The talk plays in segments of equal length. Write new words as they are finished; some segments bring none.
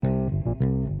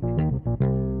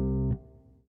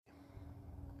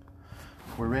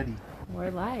We're ready. We're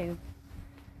live.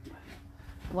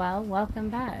 Well,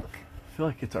 welcome back. I feel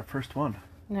like it's our first one.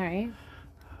 All right.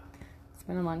 It's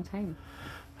been a long time.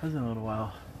 Has been a little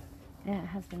while. Yeah, it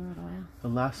has been a little while. The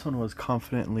last one was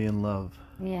Confidently in Love.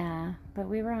 Yeah, but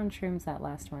we were on shrooms that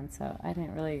last one, so I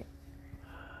didn't really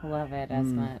love it as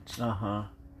much. Uh-huh.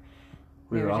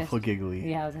 We were awful just, giggly.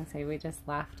 Yeah, I was going to say, we just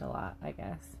laughed a lot, I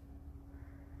guess.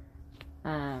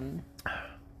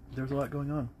 There was a lot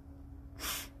going on.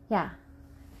 Yeah.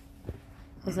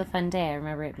 It was a fun day. I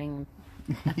remember it being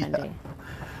a fun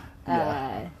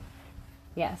day.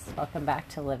 Yes, welcome back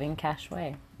to Living Cash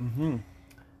Way. Mm-hmm.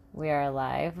 We are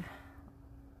alive.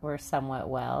 We're somewhat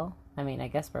well. I mean, I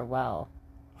guess we're well.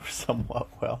 We're somewhat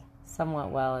well. Somewhat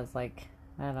well is like,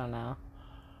 I don't know.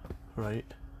 Right.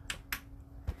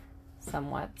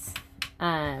 Somewhat.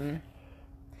 Yeah,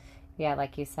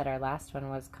 like you said, our last one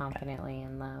was Confidently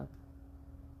in Love.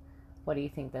 What do you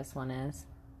think this one is?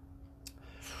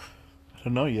 I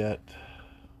don't know yet.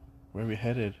 Where are we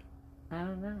headed? I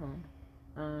don't know.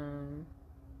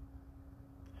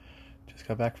 Just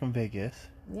got back from Vegas.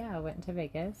 Yeah, I went to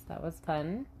Vegas. That was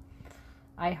fun.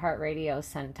 iHeartRadio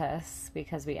sent us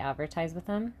because we advertise with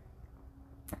them.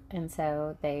 And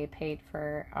so they paid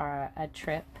for a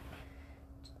trip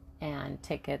and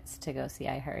tickets to go see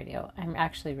iHeartRadio. I'm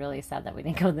actually really sad that we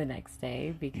didn't go the next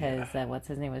day because what's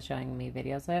his name was showing me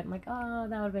videos of it. I'm like, oh,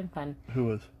 that would have been fun. Who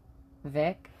was?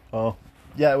 Vic. Oh,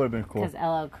 yeah, it would have been cool. Because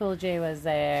LL Cool J was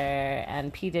there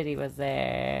and P. Diddy was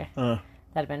there. That'd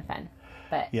have been fun.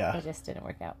 But it just didn't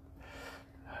work out.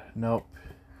 Nope.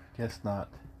 Guess not.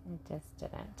 It just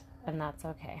didn't. And that's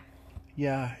okay.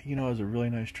 Yeah, it was a really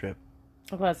nice trip.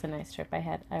 It was a nice trip. I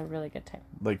had a really good time.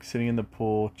 Like sitting in the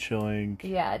pool, chilling.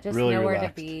 Yeah, just really nowhere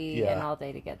relaxed. to be and all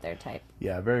day to get there type.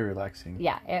 Yeah, very relaxing.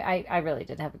 Yeah, I really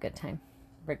did have a good time,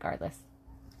 regardless.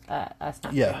 Us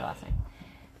not doing the last night.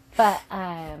 But,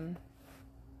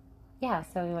 yeah,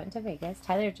 so we went to Vegas.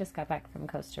 Tyler just got back from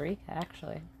Costa Rica,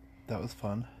 actually. That was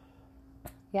fun.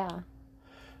 Yeah.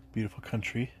 Beautiful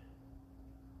country.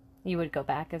 You would go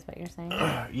back, is what you're saying?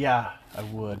 Yeah, I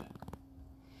would.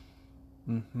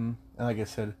 Mm-hmm. And like I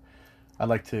said, I'd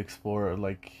like to explore,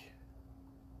 it'd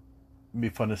be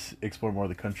fun to explore more of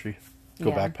the country.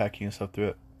 Go backpacking and stuff through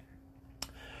it.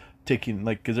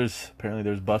 Because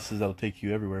there's buses that'll take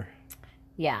you everywhere.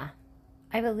 Yeah.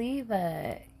 I believe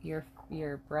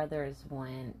your brothers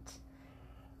went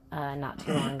not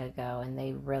too long ago, and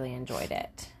they really enjoyed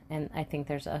it. And I think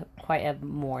there's quite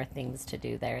more things to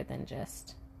do there than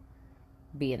just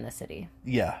be in the city.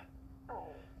 Yeah.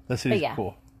 The city's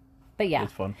cool. But yeah. It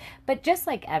was fun. But just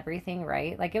like everything,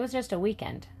 right? Like, it was just a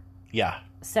weekend. Yeah.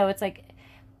 So it's like,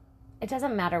 it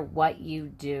doesn't matter what you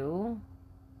do.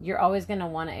 You're always going to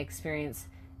want to experience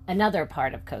another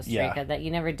part of Costa Rica that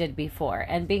you never did before.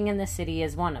 And being in the city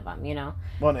is one of them,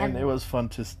 Well, and it was fun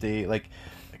to stay,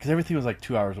 because everything was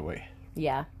 2 hours away.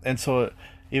 Yeah. And so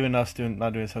even us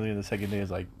not doing something the second day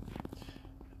is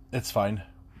it's fine.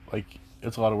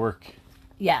 It's a lot of work.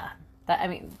 Yeah.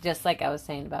 Just like I was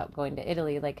saying about going to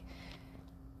Italy,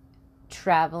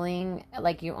 traveling,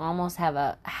 you almost have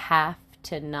a half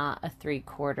to not a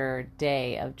 3/4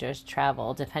 day of just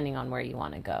travel, depending on where you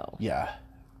want to go. Yeah.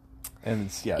 And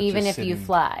it's, even if you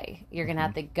fly, you're going to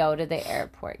have to go to the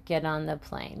airport, get on the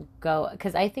plane, go.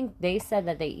 Because I think they said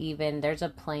that there's a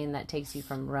plane that takes you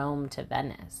from Rome to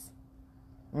Venice.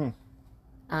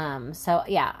 So,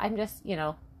 yeah, I'm just,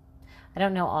 I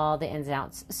don't know all the ins and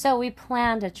outs. So we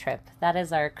planned a trip. That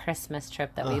is our Christmas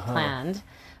trip that we planned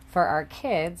for our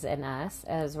kids and us,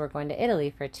 as we're going to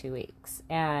Italy for 2 weeks.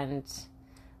 And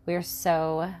we're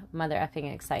so mother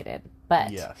effing excited.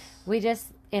 But we just,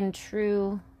 in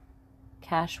true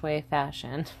Cash Way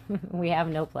fashion, we have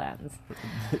no plans.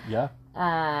 Yeah.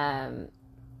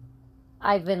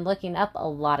 I've been looking up a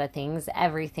lot of things,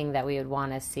 everything that we would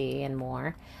want to see and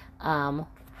more.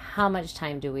 How much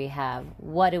time do we have?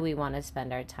 What do we want to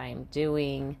spend our time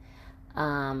doing?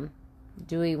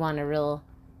 Do we want a real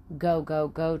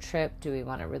go trip? Do we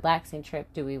want a relaxing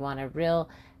trip? Do we want a real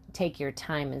take your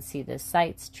time and see the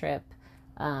sights trip?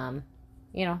 I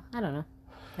don't know.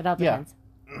 It all depends.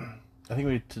 I think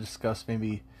we need to discuss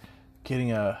maybe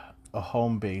getting a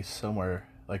home base somewhere,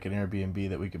 like an Airbnb,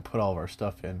 that we can put all of our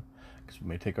stuff in. Because we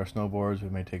may take our snowboards, we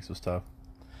may take some stuff.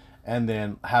 And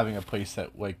then having a place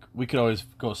that, we could always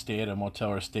go stay at a motel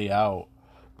or stay out,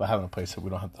 but having a place that we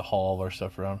don't have to haul all of our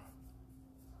stuff around.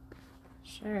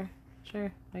 Sure,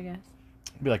 I guess.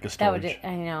 It'd be like a storage.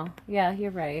 I know. Yeah,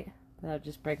 you're right. That would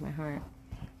just break my heart.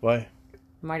 Why?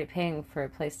 I'm already paying for a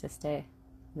place to stay.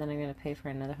 And then I'm going to pay for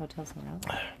another hotel somewhere else.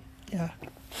 Yeah.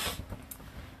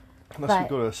 Unless we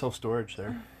go to self-storage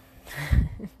there.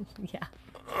 Yeah.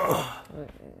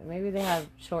 Maybe they have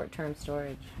short-term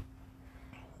storage.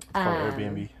 It's called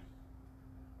Airbnb.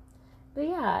 But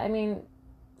yeah, I mean,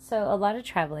 so a lot of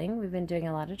traveling. We've been doing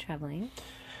a lot of traveling.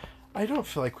 I don't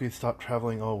feel like we've stopped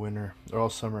traveling all winter or all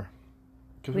summer.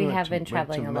 We have been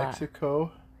traveling a lot.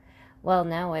 Mexico. Well,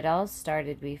 no, it all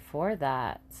started before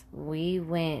that. We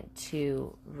went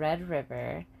to Red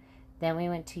River, then we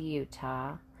went to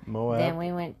Utah, Moab. then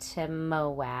we went to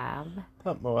Moab. I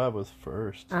thought Moab was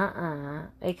first.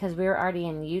 Because we were already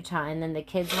in Utah, and then the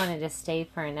kids wanted to stay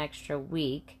for an extra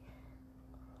week.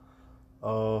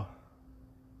 Oh.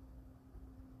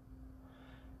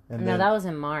 No, that was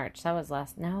in March. That was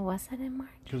last... No, was that in March?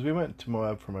 Because we went to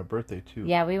Moab for my birthday, too.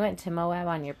 Yeah, we went to Moab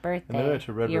on your birthday. And then we went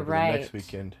to Red River right. the next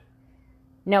weekend.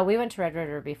 No, we went to Red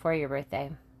River before your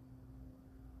birthday.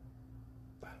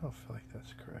 I don't feel like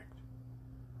that's correct.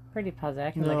 Pretty positive.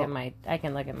 I can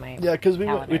look at my. Yeah, because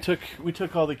we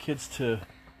took all the kids to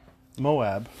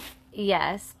Moab.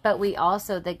 Yes, but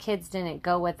the kids didn't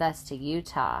go with us to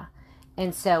Utah,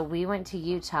 and so we went to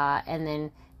Utah, and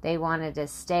then they wanted to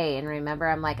stay. And remember,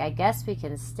 I'm like, I guess we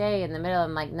can stay in the middle.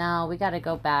 I'm like, no, we got to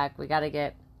go back. We got to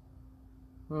get.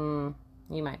 You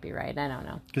might be right. I don't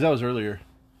know. Because that was earlier.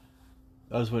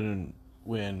 That was when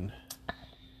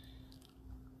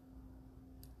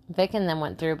Vic and them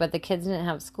went through, but the kids didn't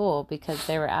have school because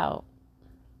they were out.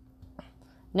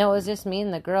 No, it was just me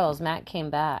and the girls. Matt came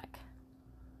back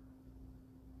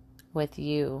with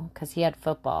you because he had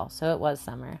football, so it was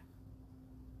summer.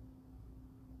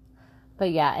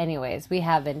 But yeah, anyways, we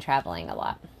have been traveling a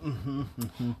lot.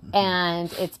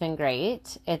 And it's been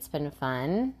great. It's been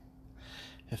fun.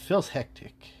 It feels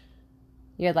hectic.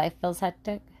 Your life feels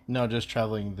hectic? No, just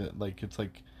traveling. It's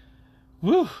like,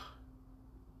 woo!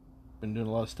 Been doing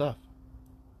a lot of stuff.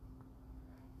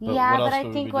 But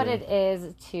I think what it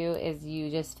is too is you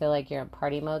just feel like you're in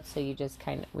party mode, so you just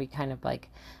we kind of like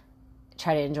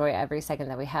try to enjoy every second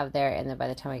that we have there, and then by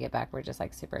the time we get back, we're just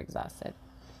like super exhausted.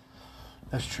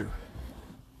 That's true.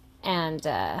 And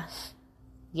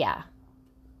yeah,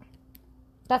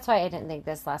 that's why I didn't think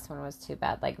this last one was too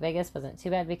bad. Like Vegas wasn't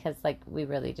too bad because like we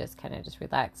really just kind of just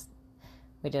relaxed.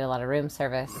 We did a lot of room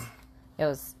service. It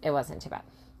wasn't too bad.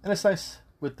 And it's nice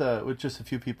with just a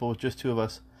few people, with just two of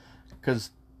us, because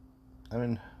I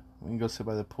mean we can go sit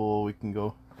by the pool. We can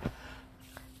go.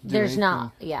 There's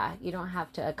not. Yeah, you don't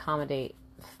have to accommodate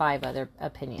 5 other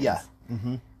opinions. Yeah.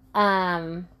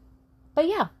 Mm-hmm. But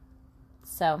yeah,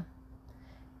 so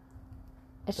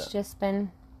it's just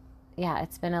been,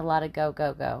 it's been a lot of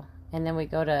go, and then we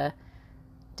go to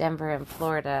Denver and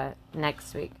Florida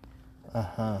next week.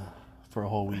 For a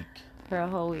whole week.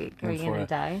 Are you gonna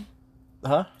die?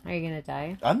 Huh? Are you gonna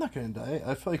die? I'm not gonna die.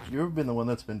 I feel like you've been the one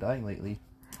that's been dying lately.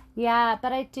 Yeah,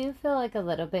 but I do feel like a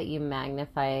little bit you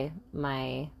magnify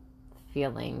my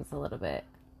feelings a little bit.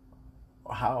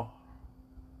 How?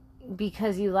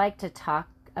 Because you like to talk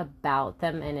about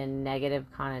them in a negative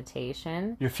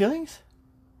connotation. Your feelings?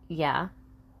 Yeah.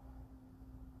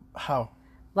 How?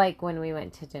 Like when we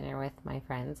went to dinner with my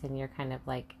friends and you're kind of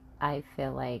like, I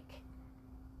feel like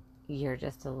you're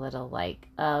just a little like,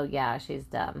 oh yeah, she's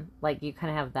dumb. Like you kind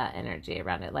of have that energy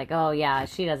around it. Like, oh yeah,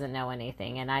 she doesn't know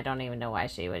anything and I don't even know why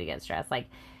she would get stressed. Like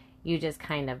you just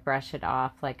kind of brush it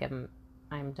off like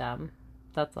I'm dumb.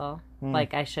 That's all.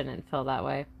 Like I shouldn't feel that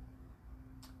way.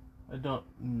 I don't.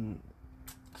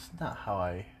 It's not how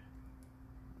I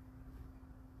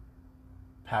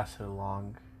pass it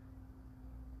along.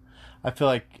 I feel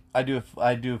like I did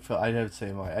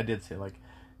say like,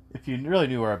 if you really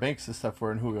knew where our banks and stuff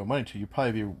were and who we owe money to, you'd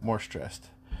probably be more stressed.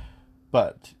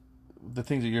 But the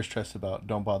things that you're stressed about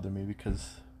don't bother me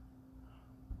because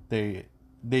they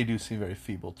do seem very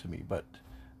feeble to me. But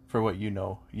for what you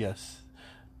know, yes,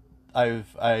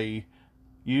 I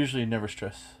usually never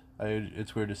stress.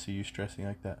 It's weird to see you stressing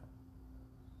like that.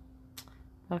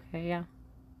 Okay, yeah.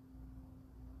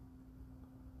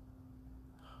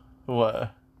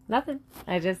 What? Nothing.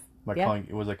 I just.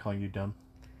 Was I calling you dumb?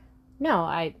 No,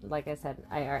 like I said,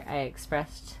 I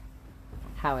expressed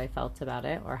how I felt about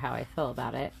it or how I feel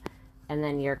about it, and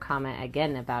then your comment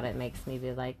again about it makes me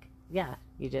be like, yeah,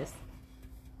 you just.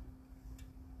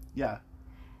 Yeah.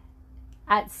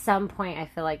 At some point, I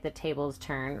feel like the tables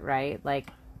turn, right?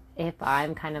 Like, if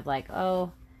I'm kind of like,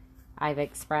 oh, I've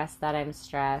expressed that I'm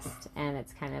stressed, and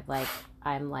it's kind of like,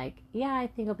 I'm like, yeah, I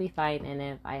think it'll be fine. And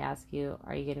if I ask you,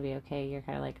 are you going to be okay? You're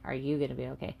kind of like, are you going to be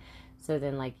okay? So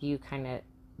then, like, you kind of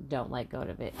don't let go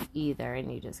of it either,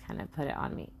 and you just kind of put it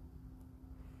on me.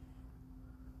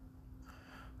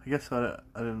 I guess I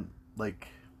didn't, like,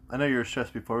 I know you were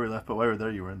stressed before we left, but while we were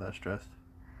there, you weren't that stressed.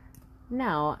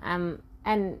 No,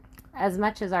 and as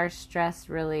much as our stress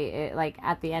really, like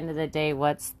at the end of the day,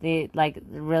 what's the, like,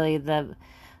 really the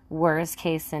worst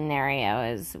case scenario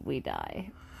is we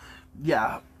die.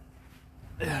 Yeah.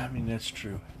 Yeah, I mean, that's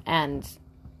true. And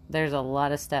there's a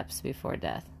lot of steps before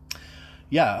death.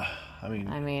 Yeah, I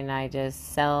mean, I gotta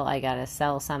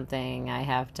sell something. I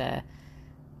have to,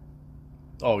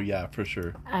 oh yeah, for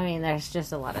sure. I mean, there's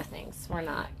just a lot of things. We're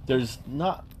not There's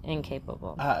not,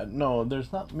 incapable. no,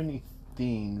 there's not many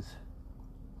things.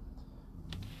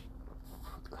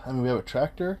 I mean, we have a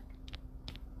tractor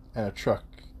and a truck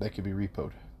that could be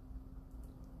repoed.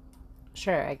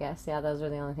 Sure, I guess. Yeah, those are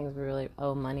the only things we really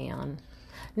owe money on.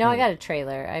 No, I got a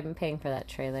trailer. I'm paying for that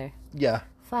trailer. Yeah.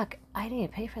 Fuck, I need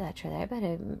to pay for that trailer. I bet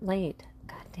I'm late.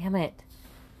 God damn it.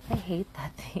 I hate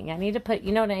that thing. I need to put,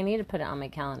 you know what, I need to put it on my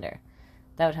calendar.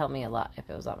 That would help me a lot if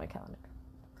it was on my calendar.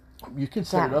 You can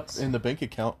set it up in the bank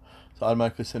account to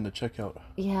automatically send a check out.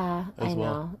 Yeah, I know.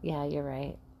 Well. Yeah, you're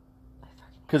right.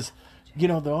 Because, you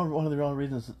know, one of the only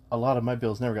reasons a lot of my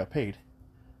bills never got paid.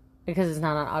 Because it's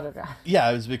not on auto drive. Yeah,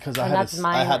 it was because I had to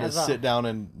well. sit down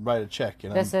and write a check.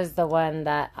 And this is the one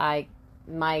that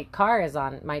my truck is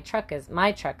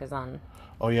on.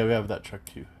 Oh yeah, we have that truck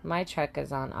too. My truck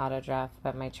is on auto draft,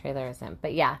 but my trailer isn't.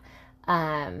 But yeah,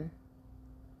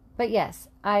 but yes,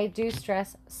 I do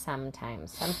stress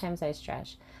sometimes. Sometimes I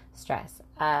stress.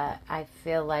 I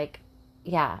feel like,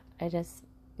 I just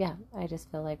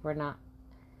feel like we're not.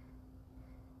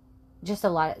 Just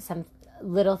some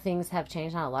little things have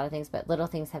changed. Not a lot of things, but little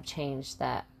things have changed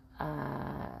that.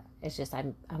 It's just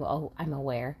I'm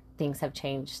aware things have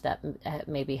changed that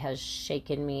maybe has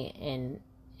shaken me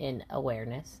in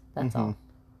awareness. That's all.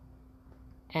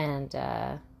 And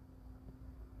I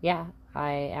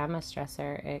am a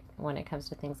stressor. When it comes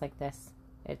to things like this,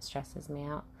 it stresses me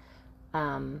out.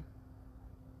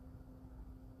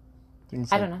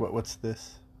 Things I like don't know. What's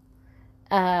this?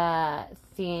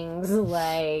 Things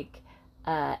like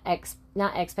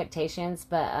not expectations,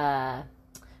 but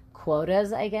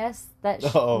quotas, I guess, that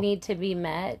need to be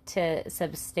met to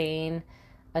sustain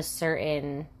a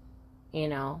certain,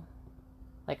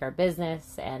 like our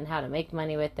business and how to make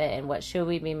money with it and what should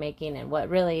we be making and what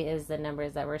really is the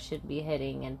numbers that we should be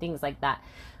hitting and things like that,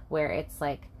 where it's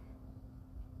like,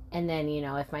 and then,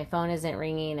 if my phone isn't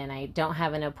ringing and I don't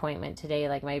have an appointment today,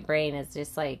 like my brain is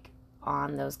just like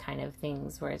on those kind of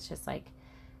things where it's just like,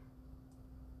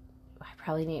 we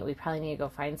probably need to go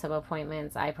find some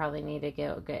appointments. I probably need to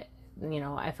get,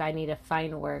 if I need to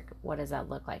find work, what does that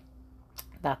look like?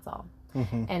 That's all.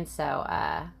 Mm-hmm. And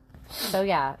so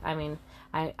yeah, I mean,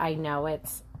 I know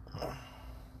it's,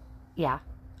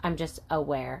 I'm just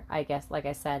aware, I guess. Like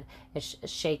I said, it's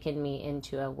shaken me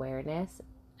into awareness,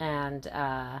 and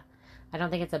I don't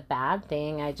think it's a bad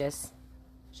thing. I just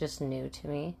new to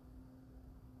me.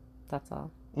 That's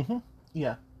all. Mm-hmm.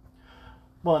 Yeah.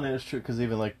 Well, and it's true, because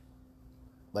even like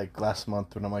last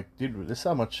month when I'm like, dude, this is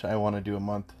how much I want to do a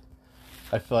month.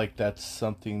 I feel like that's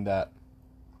something that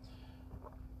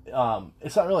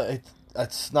it's not really,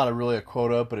 it's not really a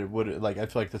quota, but it would, like, I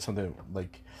feel like that's something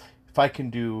like, if I can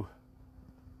do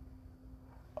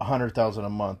 100,000 a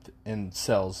month in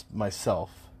sales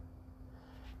myself,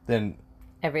 then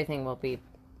everything will be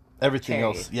everything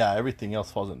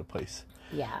else falls into place.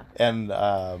 Yeah. And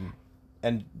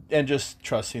just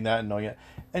trusting that and knowing it,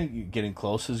 and getting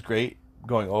close is great.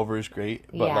 Going over is great,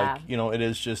 but it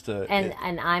is just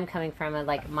and I'm coming from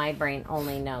my brain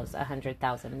only knows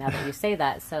 100,000. Now that you say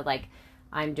that, so like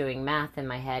I'm doing math in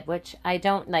my head, which I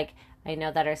don't like. I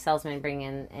know that our salesmen bring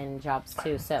in jobs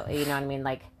too, so you know what I mean.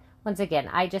 Like, once again,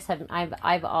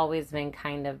 I've always been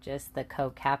kind of just the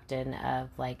co-captain of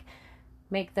like,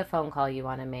 make the phone call you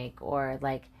want to make, or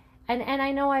like, and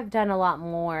I know I've done a lot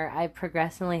more. I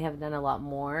progressively have done a lot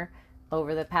more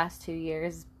over the past 2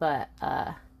 years, but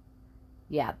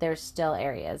there's still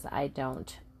areas I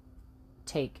don't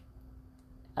take,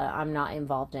 I'm not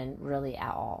involved in really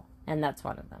at all. And that's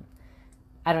one of them.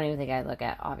 I don't even think I look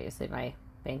at, obviously, my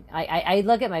bank. I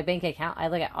look at my bank account. I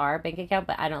look at our bank account,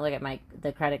 but I don't look at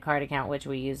the credit card account, which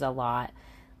we use a lot.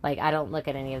 Like, I don't look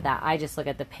at any of that. I just look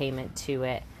at the payment to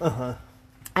it. Uh-huh.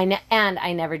 And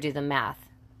I never do the math.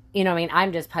 You know what I mean?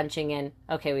 I'm just punching in,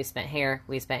 okay, we spent here,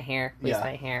 we spent here, we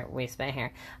spent here, we spent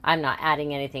here. I'm not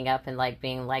adding anything up and like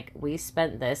being like, we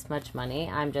spent this much money.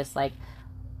 I'm just like,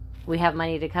 we have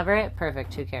money to cover it?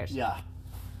 Perfect. Who cares? Yeah.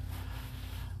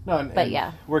 No,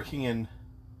 and working in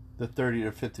the 30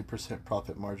 to 50%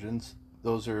 profit margins,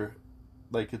 those are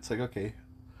like, it's like, okay,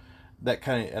 that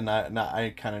kind of, and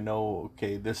I kind of know,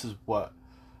 okay, this is what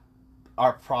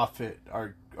our profit,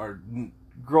 our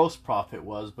gross profit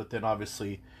was, but then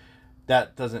obviously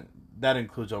that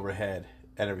includes overhead,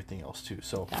 and everything else too.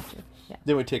 So Gotcha. Yeah.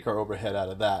 then we take our overhead out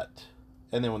of that,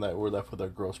 and then we're left with our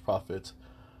gross profits,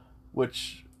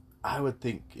 which I would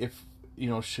think if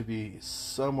should be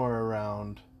somewhere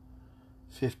around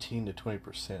 15 to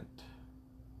 20%.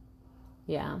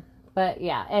 Yeah. But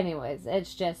yeah, anyways,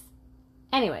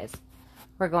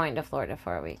 we're going to Florida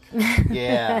for a week.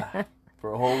 Yeah.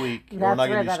 For a whole week. We're not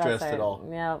going to be stressed at all.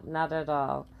 No, not at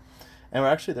all. And we're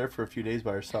actually there for a few days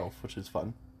by ourselves, which is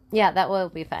fun. Yeah, that will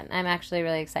be fun. I'm actually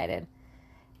really excited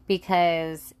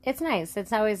because it's nice.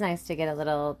 It's always nice to get a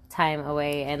little time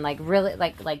away and like really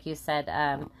like you said,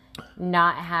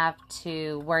 not have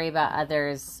to worry about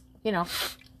others.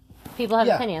 People have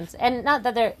opinions, and not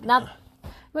that they're not,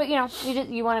 but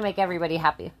you want to make everybody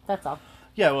happy. That's all.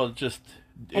 Yeah, well, it's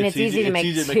easy to make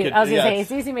two. I was gonna say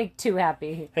it's easy to make two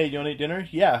happy. Hey, you want to eat dinner?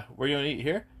 Yeah. Where you want to eat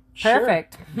here?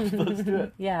 Perfect. Sure. Let's do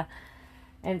it. Yeah.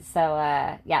 And so,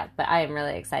 but I am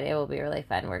really excited. It will be really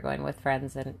fun. We're going with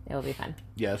friends, and it will be fun.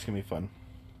 Yeah, it's gonna be fun.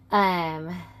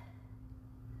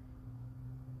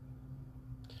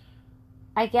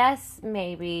 I guess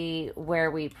maybe where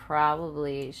we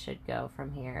probably should go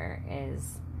from here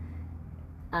is,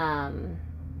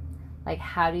 like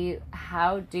how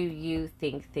do you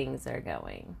think things are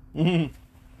going?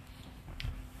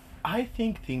 I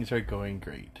think things are going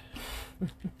great.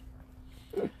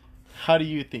 How do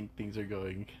you think things are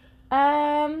going?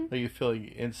 Are you feeling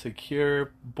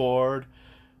insecure, bored,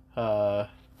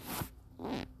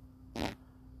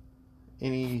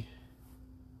 any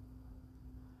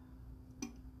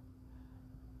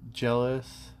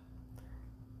jealous?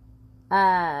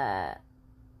 I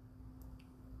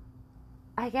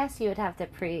guess you would have to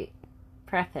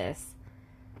preface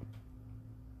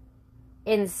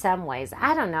in some ways.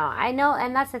 I don't know. I know,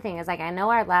 and that's the thing is like I know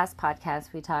our last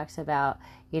podcast we talked about,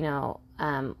 we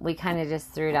kind of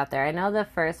just threw it out there. I know the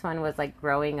first one was like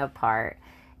growing apart,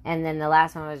 and then the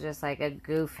last one was just like a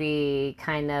goofy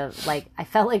kind of like I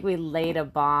felt like we laid a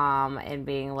bomb and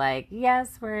being like,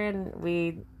 yes,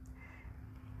 we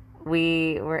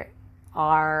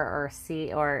are or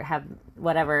see or have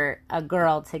whatever a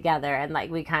girl together, and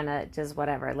like we kind of just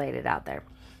whatever laid it out there.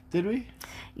 Did we?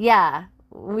 Yeah,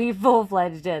 we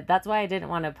full-fledged did. That's why I didn't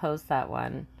want to post that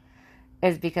one,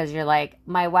 is because you're like,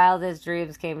 my wildest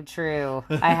dreams came true.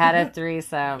 I had a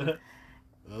threesome. That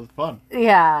was fun.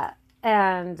 Yeah,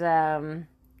 and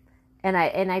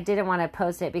I didn't want to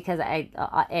post it because I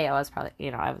was probably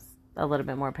I was a little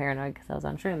bit more paranoid because I was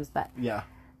on shrooms, but yeah.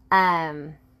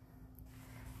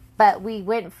 But we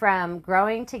went from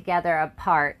growing together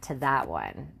apart to that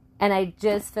one. And I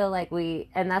just feel like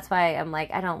and that's why I'm like,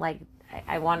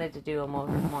 I wanted to do a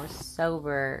more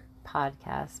sober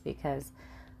podcast because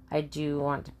I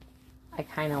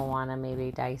kind of want to maybe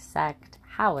dissect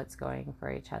how it's going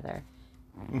for each other.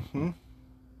 Mm-hmm.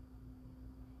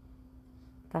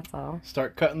 That's all.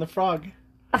 Start cutting the frog.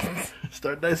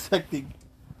 Start dissecting.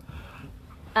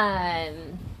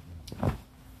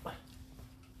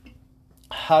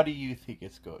 How do you think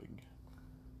it's going?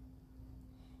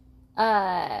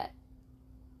 I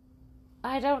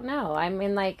don't know. I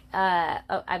mean,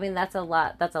 that's a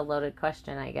lot. That's a loaded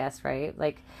question, I guess, right?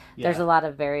 Like, there's a lot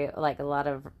of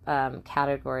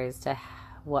categories to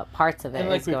what parts of it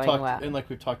is going well. And like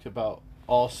we've talked about,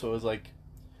 also is like,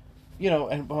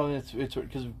 and well, it's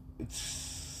because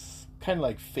it's kind of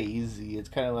like phasey. It's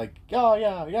kind of like, oh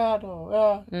yeah, no,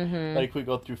 yeah. Mm-hmm. Like we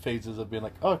go through phases of being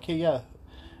like, oh, okay, yeah.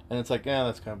 And it's like,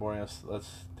 that's kind of boring. Let's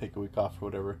take a week off or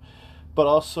whatever. But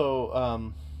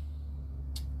also,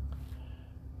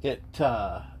 it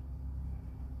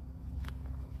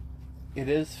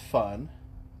is fun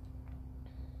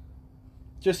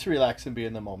just to relax and be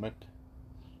in the moment,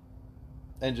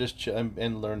 and just chill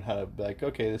and learn how to be like,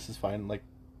 okay, this is fine. Like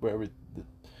wherever,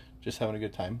 just having a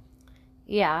good time.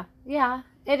 Yeah,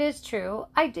 it is true.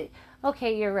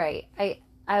 Okay, you're right.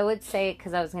 I would say,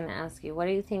 because I was going to ask you, what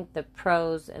do you think the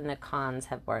pros and the cons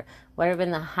have were? What have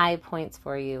been the high points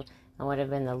for you, and what have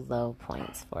been the low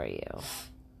points for you?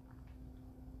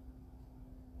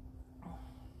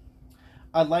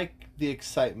 I like the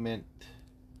excitement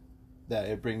that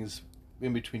it brings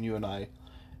in between you and I,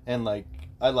 and like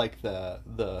I like I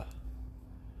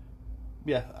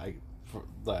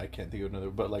can't think of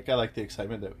another, but like I like the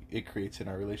excitement that it creates in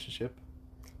our relationship.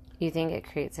 You think it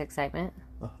creates excitement?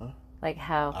 Uh-huh. Like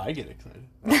how? I get excited.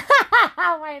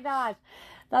 Oh my gosh.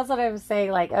 That's what I'm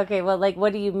saying. Like, okay, well, like,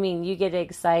 what do you mean? You get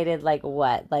excited, like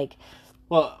what? Like,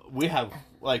 well, we have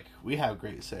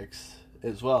great sex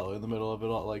as well in the middle of it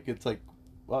all. Like, it's like,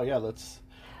 well, yeah,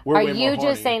 Are you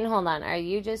just saying, hold on, are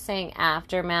you just saying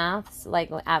aftermaths?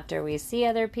 Like, after we see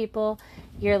other people,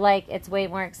 you're like, it's way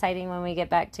more exciting when we get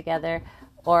back together?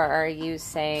 Or are you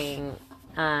saying,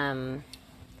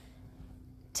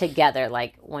 together,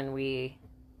 like when we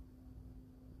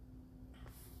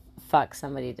fuck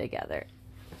somebody together?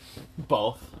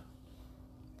 Both.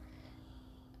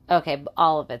 Okay,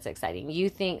 all of it's exciting. You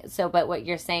think so, but what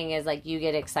you're saying is like you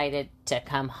get excited to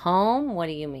come home? What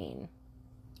do you mean?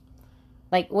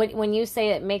 Like when you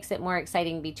say it makes it more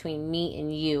exciting between me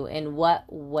and you, in what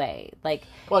way? Like,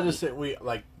 Well, just say we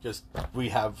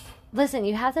have. listen,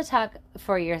 you have to talk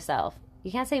for yourself.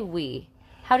 You can't say we.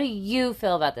 How do you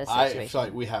feel about this situation? I feel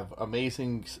like we have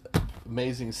amazing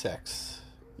sex.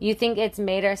 You think it's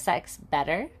made our sex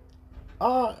better?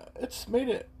 It's made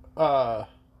it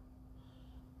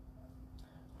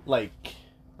like,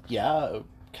 yeah,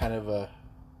 kind of a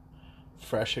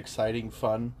fresh, exciting,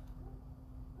 fun,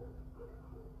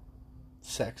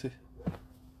 sexy.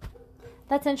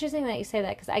 That's interesting that you say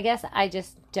that, because I guess I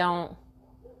just don't.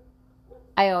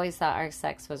 I always thought our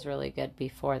sex was really good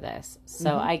before this,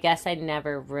 so I guess I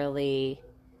never really.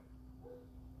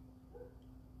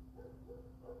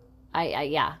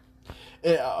 Yeah.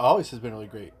 It always has been really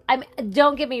great. I mean,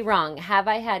 don't get me wrong. Have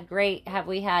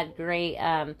we had great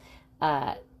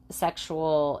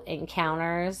sexual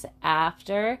encounters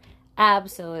after?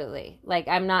 Absolutely. Like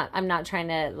I'm not trying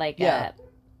to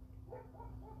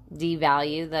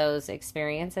devalue those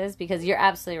experiences, because you're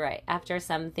absolutely right. After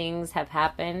some things have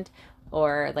happened,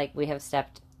 or like we have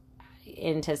stepped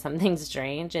into something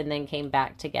strange and then came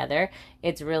back together,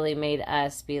 it's really made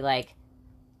us be like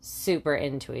super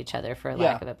into each other, for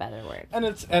lack of a better word. And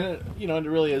it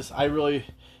really is. It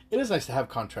is nice to have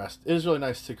contrast. It is really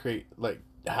nice to create, like,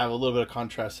 have a little bit of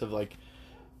contrast of, like,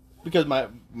 because my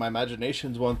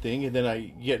imagination's one thing, and then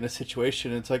I get in a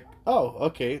situation and it's like, oh,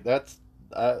 okay, that's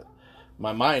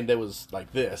my mind, that was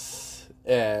like this,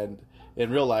 and in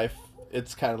real life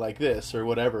it's kind of like this or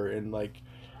whatever, and like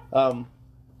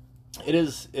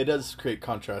it does create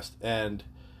contrast, and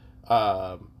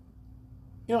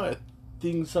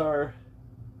things are,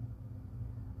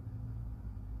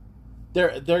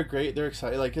 they're great, they're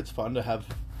exciting, like it's fun to have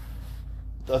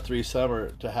a threesome or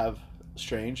to have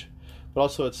strange, but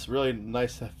also it's really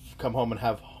nice to come home and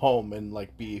have home and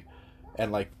like be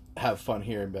and like have fun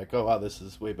here and be like, oh wow, this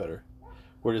is way better.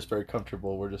 We're just very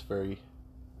comfortable, we're just very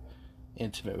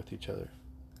intimate with each other.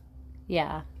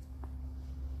 Yeah.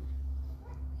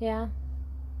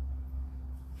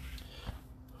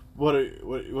 What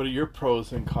are your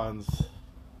pros and cons?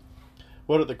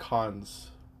 What are the cons?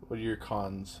 What are your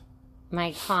cons?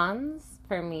 My cons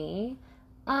for me,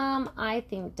 I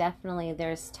think definitely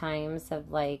there's times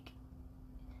of like,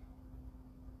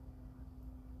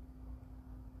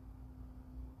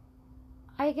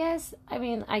 I guess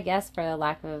for the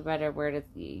lack of a better word,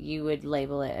 you would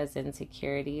label it as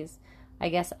insecurities. I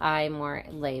guess I more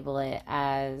label it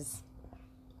as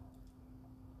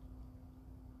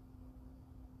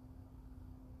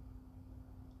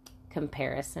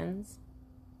comparisons.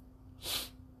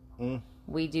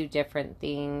 We do different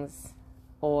things,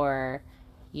 or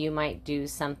you might do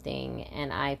something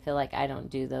and I feel like I don't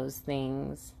do those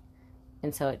things,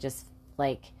 and so it just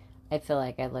like, I feel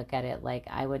like I look at it like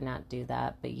I would not do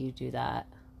that, but you do that,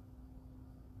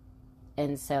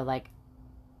 and so like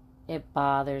it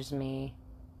bothers me.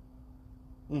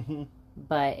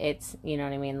 But it's, you know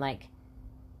what I mean, like,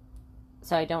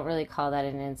 so I don't really call that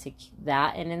an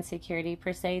insecurity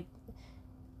per se.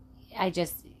 I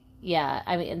just, yeah,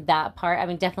 I mean, that part, I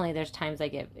mean, definitely there's times I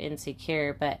get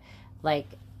insecure, but like,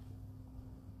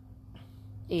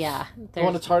 yeah.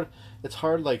 Well, it's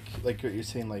hard, like what you're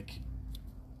saying, like,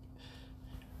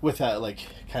 with that, like,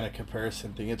 kind of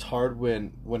comparison thing, it's hard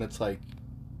when it's like,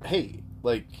 hey,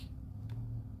 like,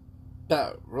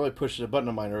 that really pushes a button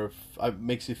of mine, or if it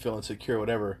makes you feel insecure or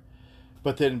whatever,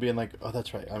 but then being like, oh,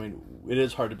 that's right. I mean, it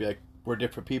is hard to be like, we're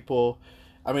different people.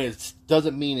 I mean, it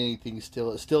doesn't mean anything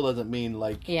still. It still doesn't mean,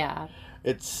 like... Yeah.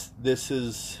 It's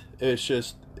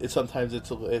just... sometimes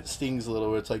it stings a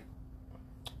little, where it's like...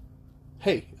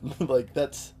 Hey, like,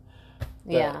 that's...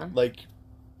 Yeah. Like,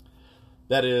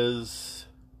 that is...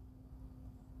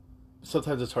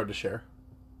 Sometimes it's hard to share.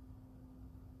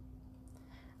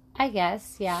 I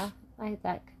guess, yeah.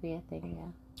 That could be a thing,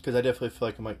 yeah. Because I definitely feel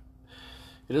like I'm like...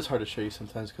 It is hard to share you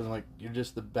sometimes, because I'm like, you're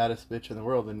just the baddest bitch in the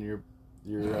world, and you're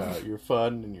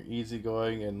fun, and you're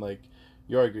easygoing, and like,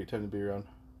 you're a great time to be around.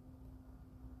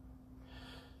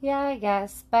 Yeah, I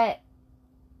guess, but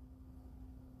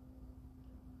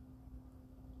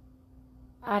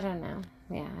I don't know.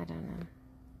 Yeah, I don't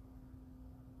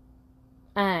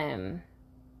know.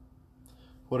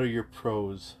 What are your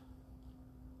pros?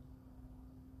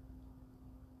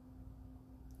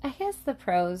 I guess the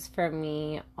pros for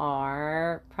me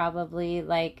are probably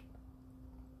like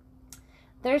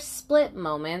there's split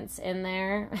moments in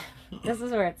there. This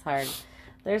is where it's hard.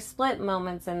 There's split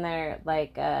moments in there,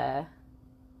 like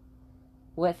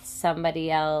with somebody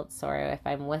else, or if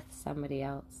I'm with somebody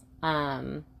else,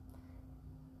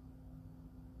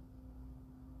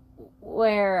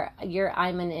 where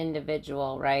I'm an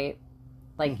individual, right?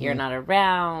 Like you're not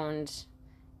around.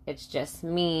 It's just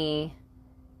me.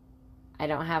 I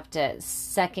don't have to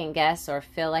second guess or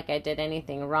feel like I did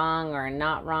anything wrong or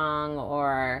not wrong,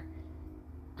 or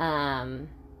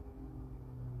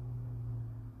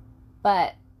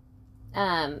but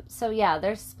so yeah,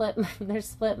 there's split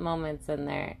moments in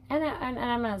there, and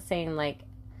I'm not saying like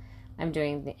I'm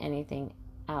doing anything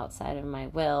outside of my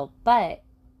will, but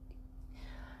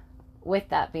with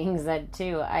that being said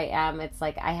too,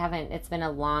 it's been a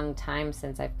long time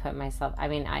since I've put myself,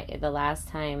 the last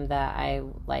time that I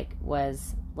like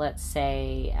was, let's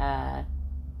say,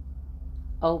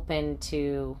 open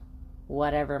to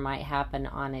whatever might happen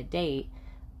on a date,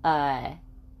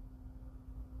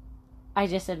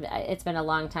 it's been a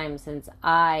long time since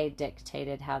I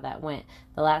dictated how that went.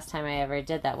 The last time I ever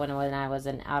did that when I was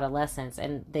in adolescence,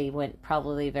 and they went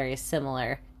probably very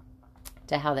similar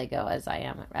to how they go as I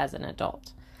am as an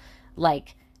adult.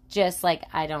 Like, just like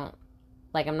I'm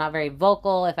not very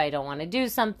vocal if I don't want to do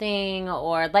something,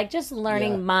 or like just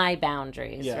learning my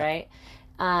boundaries, right?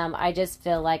 I just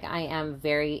feel like I am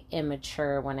very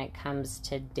immature when it comes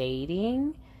to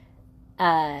dating,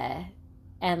 and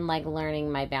like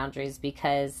learning my boundaries,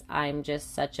 because I'm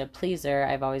just such a pleaser.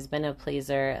 I've always been a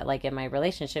pleaser, like in my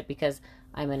relationship, because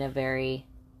I'm in a very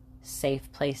safe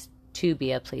place to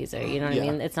be a pleaser. You know what I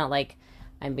mean? It's not like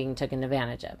I'm being taken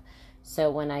advantage of.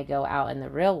 So when I go out in the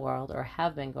real world, or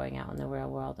have been going out in the real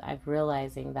world, I'm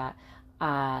realizing that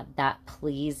that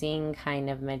pleasing kind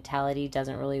of mentality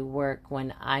doesn't really work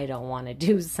when I don't want to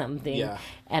do something,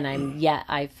 and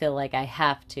I feel like I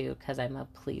have to because I'm a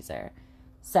pleaser.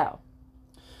 So,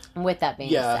 with that being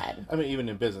said, I mean, even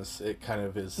in business, it kind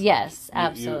of is. Yes,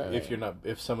 absolutely.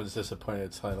 If someone's disappointed,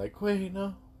 it's kind of like, wait,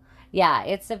 no. Yeah,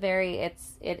 it's an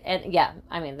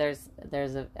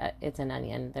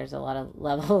onion. There's a lot of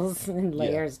levels and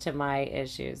layers to my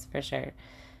issues, for sure.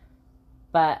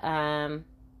 But,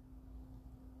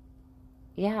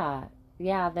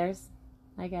 there's,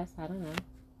 I guess, I don't know.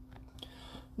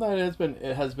 No,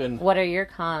 it has been. What are your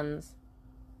cons?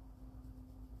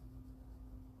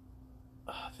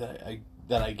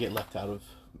 That I get left out of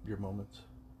your moments.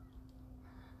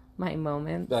 My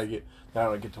moments? That I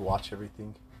don't get to watch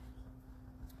everything.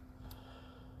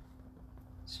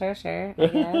 Sure, I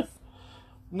guess.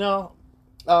 No,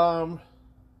 I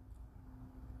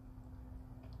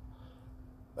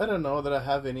don't know that I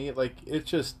have any. Like,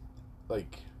 it's just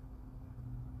like,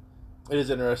 it is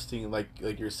interesting. Like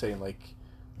you're saying, like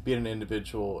being an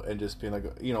individual and just being like,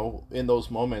 in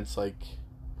those moments, like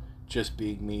just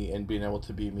being me and being able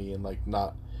to be me, and like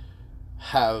not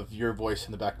have your voice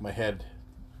in the back of my head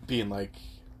being like,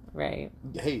 right,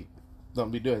 hey,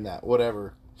 don't be doing that,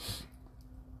 whatever.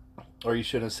 Or you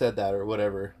shouldn't have said that, or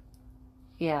whatever.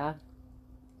 Yeah.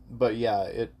 But yeah,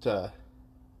 it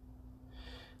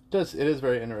is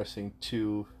very interesting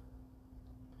to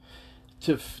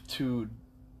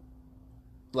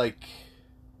like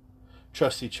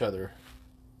trust each other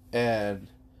and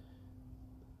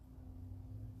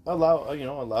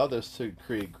allow this to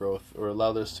create growth, or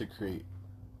allow this to create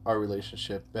our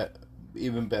relationship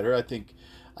even better. I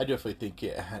definitely think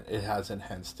it has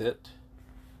enhanced it.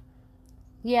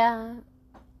 Yeah,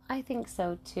 I think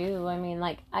so too. I mean,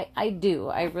 like, I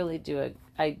really do.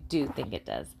 I do think it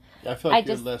does. I feel like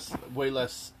you're way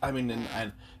less. I mean,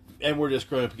 and we're just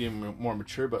growing up, getting more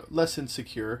mature, but less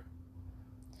insecure,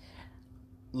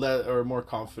 or more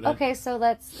confident. Okay, so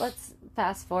let's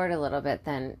fast forward a little bit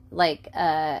then. Like,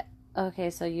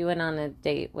 okay, so you went on a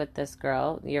date with this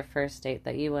girl, your first date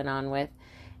that you went on with.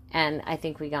 And I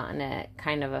think we got in a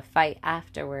kind of a fight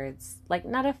afterwards. Like,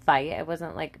 not a fight. It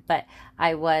wasn't like, but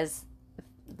I was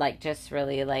like just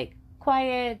really like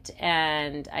quiet,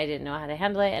 and I didn't know how to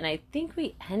handle it. And I think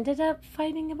we ended up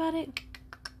fighting about it.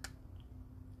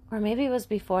 Or maybe it was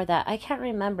before that. I can't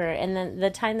remember. And then the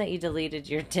time that you deleted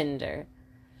your Tinder.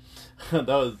 that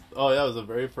was the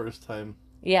very first time.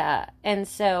 Yeah. And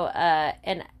so,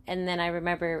 and then I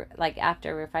remember, like,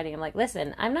 after we were fighting, I'm like,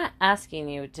 listen, I'm not asking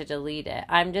you to delete it.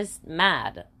 I'm just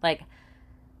mad. Like,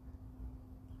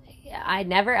 I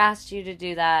never asked you to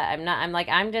do that.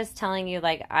 I'm just telling you,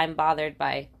 like, I'm bothered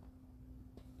by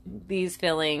these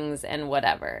feelings and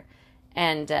whatever.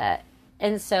 And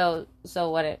so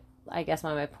I guess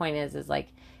what my point is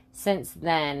like, since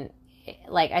then,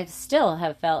 like, I still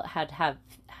have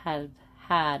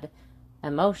had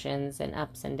emotions and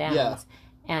ups and downs,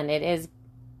 and it is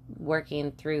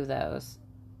working through those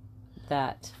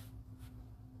that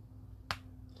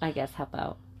I guess help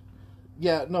out.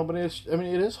 Yeah, no, but it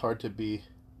is hard to be,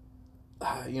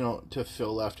 to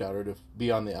feel left out or to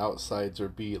be on the outsides or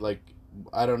be like,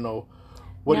 I don't know.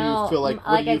 What do you feel like?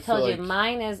 Like I told you,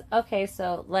 mine is okay.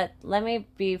 So let me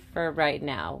be for right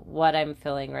now. What I'm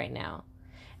feeling right now,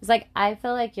 it's like I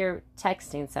feel like you're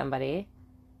texting somebody,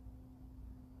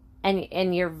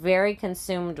 and you're very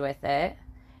consumed with it.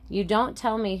 You don't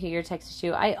tell me who you're texting to.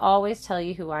 I always tell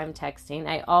you who I'm texting.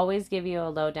 I always give you a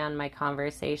lowdown in my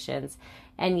conversations.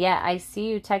 And yet I see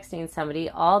you texting somebody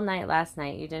all night last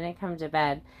night. You didn't come to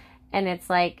bed. And it's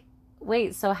like,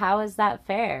 wait, so how is that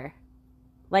fair?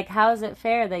 Like, how is it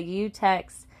fair that you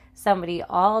text somebody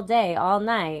all day, all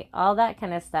night, all that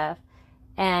kind of stuff,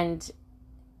 and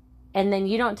then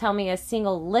you don't tell me a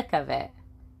single lick of it,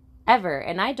 ever?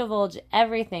 And I divulge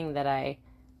everything that I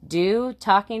do,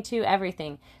 talking to,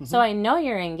 everything. Mm-hmm. So I know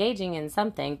you're engaging in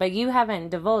something, but you haven't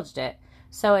divulged it.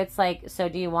 So it's like, so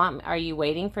are you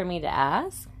waiting for me to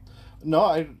ask? No,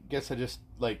 I guess I just,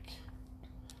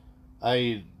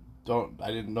 I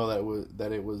didn't know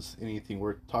that it was anything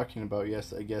worth talking about.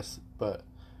 Yes, I guess, but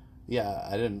yeah,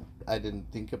 I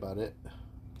didn't think about it.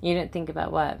 You didn't think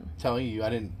about what? Telling you, I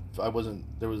don't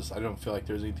feel like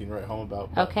there was anything to write home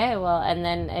about. But... Okay, well, and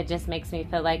then it just makes me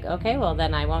feel like, okay, well,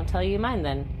 then I won't tell you mine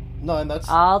then. No, and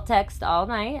I'll text all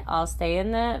night. I'll stay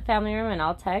in the family room and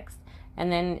I'll text,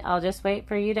 and then I'll just wait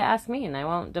for you to ask me, and I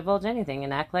won't divulge anything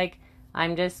and act like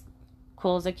I'm just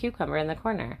cool as a cucumber in the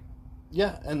corner.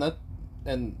 Yeah,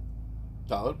 and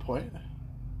valid point.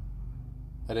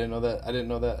 I didn't know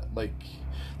that. Like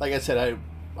I said,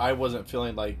 I wasn't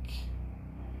feeling like.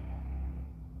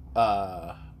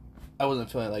 I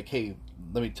wasn't feeling like, hey,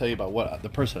 let me tell you about the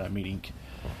person I'm meeting.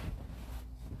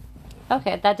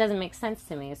 Okay, that doesn't make sense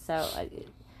to me. So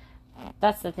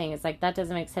that's the thing. It's like, that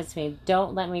doesn't make sense to me.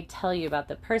 Don't let me tell you about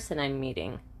the person I'm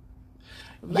meeting.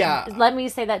 Yeah. Let me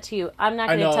say that to you. I'm not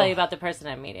going to tell you about the person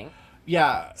I'm meeting.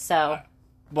 Yeah. So.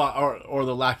 Or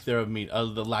the lack thereof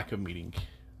the lack of meeting.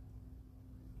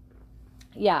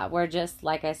 Yeah, we're just,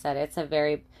 like I said,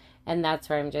 and that's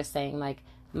where I'm just saying, like,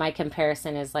 my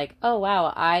comparison is like, oh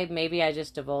wow, maybe I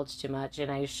just divulged too much and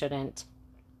I shouldn't,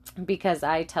 because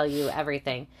I tell you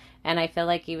everything. And I feel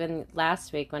like even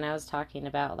last week when I was talking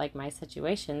about like my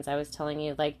situations, I was telling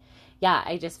you like, yeah,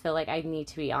 I just feel like I need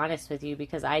to be honest with you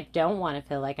because I don't want to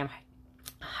feel like I'm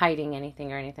hiding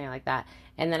anything or anything like that.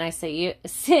 And then I sit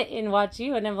and watch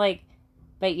you and I'm like,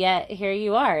 but yet here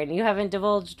you are and you haven't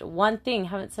divulged one thing,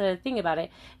 haven't said a thing about it.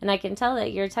 And I can tell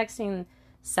that you're texting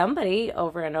somebody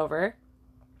over and over.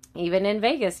 Even in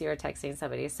Vegas, you were texting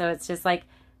somebody. So it's just like,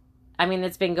 I mean,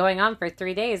 it's been going on for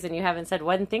 3 days and you haven't said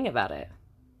one thing about it.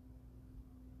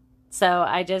 So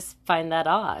I just find that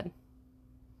odd.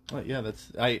 Well, yeah,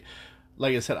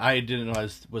 like I said, I didn't know I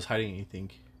was hiding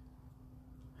anything.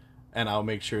 And I'll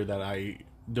make sure that I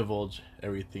divulge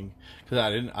everything. Because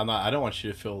I don't want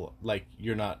you to feel like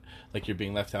you're not, like you're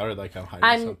being left out or like I'm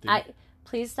hiding something.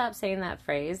 Please stop saying that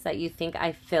phrase that you think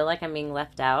I feel like I'm being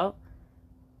left out.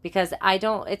 Because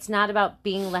it's not about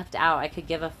being left out. I could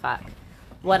give a fuck.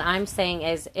 What I'm saying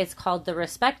is it's called the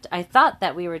respect I thought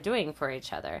that we were doing for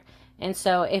each other. And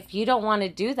so if you don't want to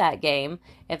do that game,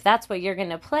 if that's what you're going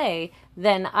to play,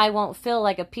 then I won't feel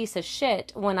like a piece of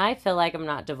shit when I feel like I'm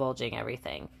not divulging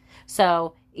everything.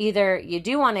 So either you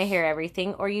do want to hear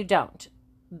everything or you don't.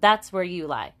 That's where you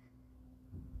lie.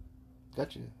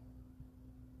 Gotcha.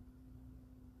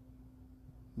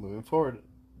 Moving forward,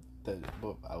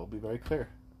 I will be very clear.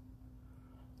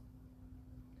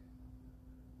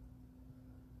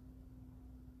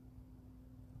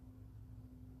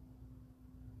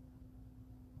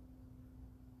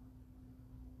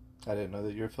 I didn't know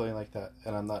that you were feeling like that,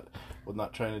 and I'm not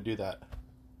trying to do that.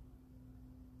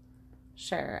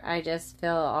 Sure, I just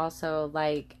feel also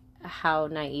like, how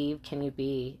naive can you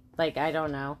be? Like, I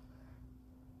don't know.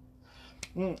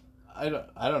 I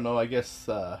don't know. I guess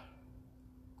at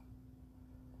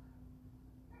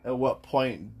what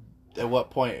point,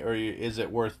 or is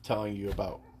it worth telling you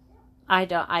about? I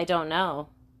don't know.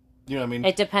 You know what I mean?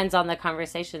 It depends on the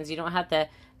conversations. You don't have to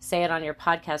say it on your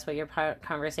podcast what your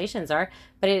conversations are,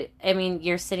 but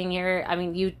you're sitting here. I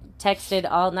mean, you texted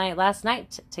all night last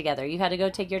night together. You had to go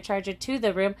take your charger to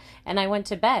the room, and I went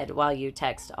to bed while you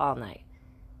text all night.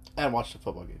 And watched the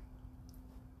football game.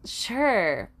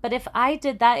 Sure, but if I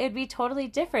did that, it'd be totally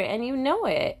different, and you know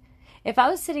it. If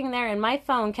I was sitting there and my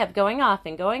phone kept going off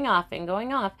and going off and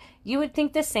going off, you would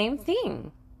think the same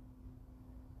thing.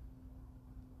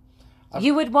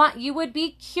 You would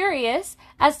be curious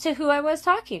as to who I was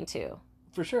talking to.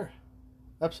 For sure.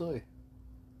 Absolutely.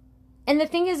 And the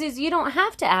thing is you don't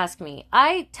have to ask me.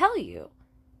 I tell you.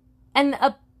 And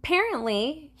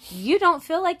apparently, you don't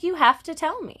feel like you have to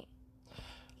tell me.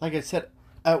 Like I said,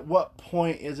 at what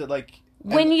point is it like...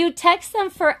 When you text them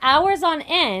for hours on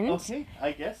end... Okay,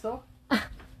 I guess so.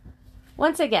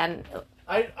 Once again...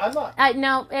 I'm not...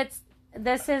 No, it's...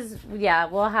 This is... Yeah,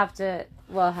 we'll have to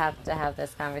have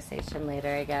this conversation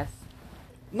later, I guess.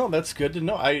 No, that's good to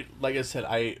know. Like I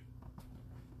said,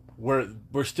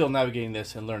 we're still navigating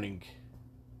this and learning.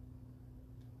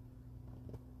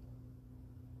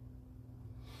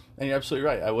 And you're absolutely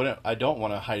right. I don't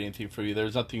want to hide anything from you.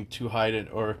 There's nothing to hide it,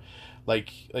 or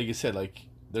like you said, like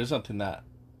there's nothing that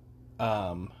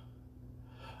I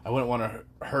wouldn't want to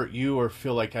hurt you or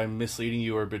feel like I'm misleading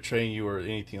you or betraying you or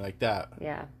anything like that.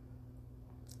 Yeah.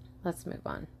 Let's move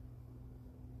on.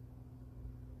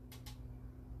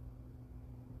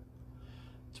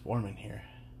 It's warm in here.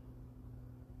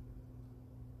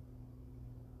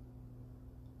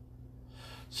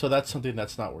 So that's something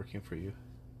that's not working for you.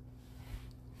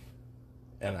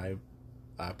 And I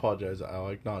apologize. I'll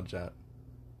acknowledge that.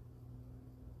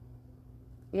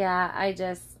 Yeah, I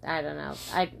don't know.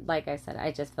 Like I said,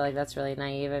 I just feel like that's really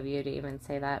naive of you to even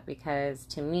say that, because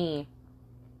to me,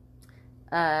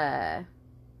 I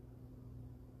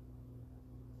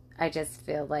just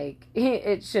feel like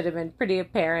it should have been pretty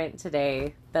apparent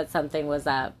today that something was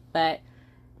up. But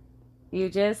you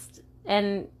just,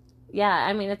 and yeah,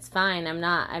 I mean, it's fine. I'm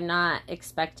not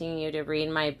expecting you to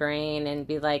read my brain and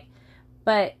be like,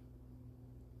 but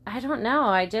I don't know.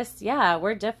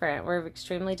 We're different. We're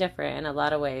extremely different in a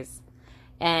lot of ways.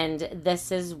 And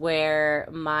this is where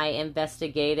my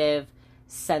investigative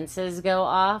senses go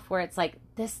off, where it's like,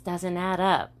 this doesn't add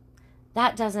up.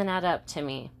 That doesn't add up to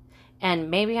me. And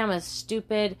maybe I'm a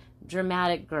stupid,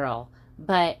 dramatic girl,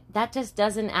 but that just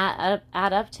doesn't add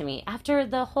up to me. After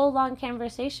the whole long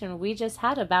conversation we just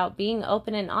had about being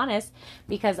open and honest,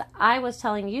 because I was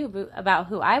telling you about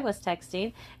who I was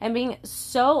texting and being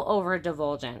so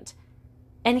over-divulgent.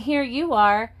 And here you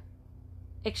are,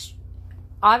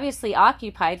 obviously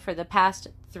occupied for the past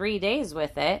 3 days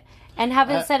with it, and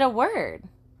haven't said a word.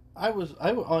 I've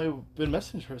been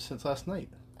messaging her since last night.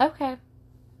 Okay.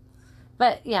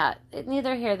 But yeah,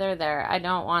 neither here nor there. I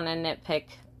don't want to nitpick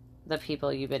the people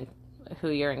who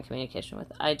you're in communication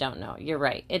with. I don't know. You're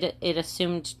right. It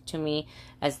assumed to me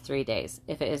as 3 days.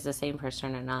 If it is the same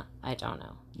person or not, I don't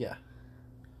know. Yeah.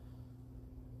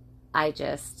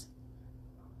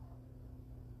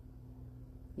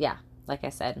 Like I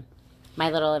said, my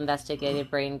little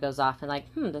investigative brain goes off and like,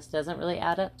 this doesn't really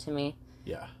add up to me.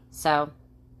 Yeah. So.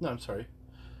 No, I'm sorry.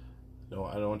 No,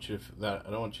 I don't want you to I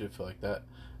don't want you to feel like that.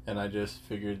 And I just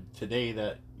figured today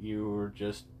that you were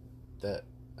just that.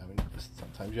 I mean,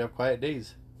 sometimes you have quiet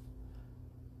days.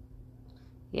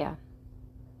 Yeah.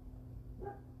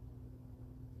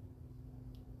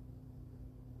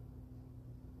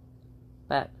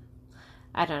 But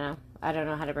I don't know. I don't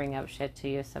know how to bring up shit to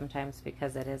you sometimes,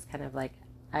 because it is kind of like,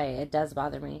 it does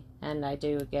bother me. And I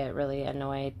do get really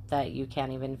annoyed that you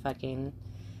can't even fucking,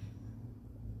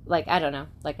 like, I don't know.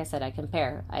 Like I said, I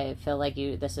compare. I feel like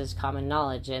this is common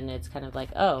knowledge, and it's kind of like,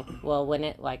 oh, well,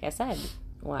 like I said,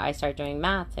 when I start doing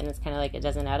math, and it's kind of like it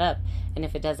doesn't add up. And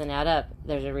if it doesn't add up,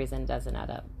 there's a reason it doesn't add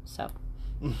up. So.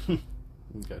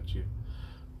 Got you.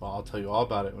 Well, I'll tell you all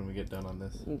about it when we get done on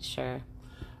this. Sure.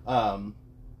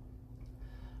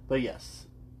 But yes.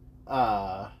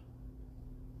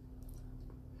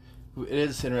 It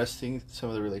is interesting, some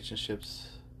of the relationships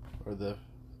or the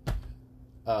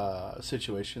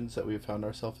situations that we've found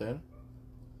ourselves in.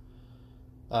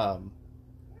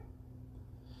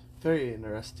 Very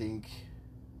interesting.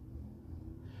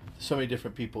 So many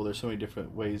different people. There's so many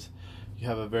different ways. You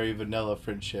have a very vanilla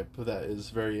friendship that is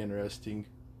very interesting,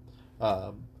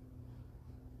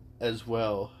 as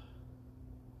well.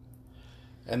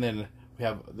 And then we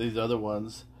have these other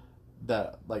ones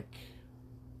that like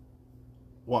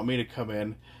want me to come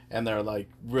in, and they're like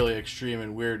really extreme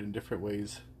and weird in different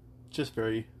ways. Just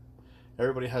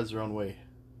everybody has their own way.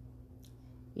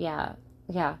 Yeah.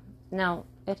 No,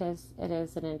 it is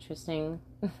an interesting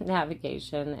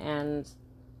navigation, and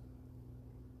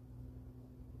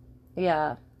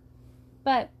yeah.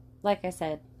 But like I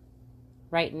said,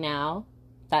 right now,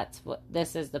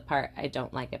 this is the part I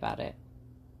don't like about it.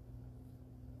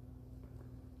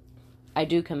 I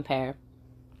do compare.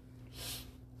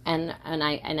 And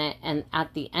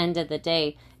at the end of the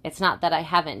day, it's not that I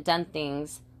haven't done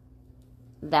things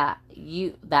that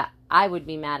I would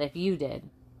be mad if you did.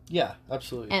 Yeah,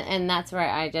 absolutely. And that's where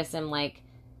I just am like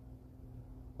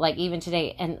even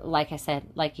today, and like I said,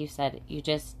 like you said, you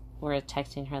just were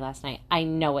texting her last night. I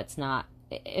know it's not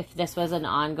if this was an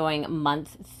ongoing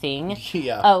month thing,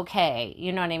 Yeah. okay,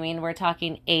 you know what I mean? We're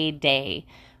talking a day.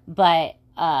 But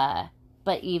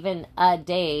even a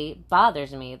day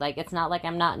bothers me. Like, it's not like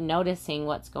I'm not noticing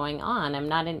what's going on. I'm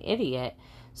not an idiot.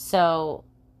 So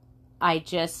I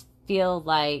just feel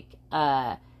like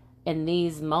in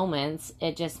these moments,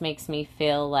 it just makes me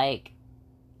feel like,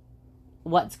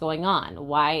 what's going on?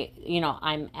 Why,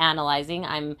 I'm analyzing,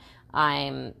 I'm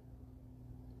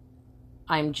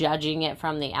judging it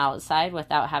from the outside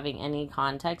without having any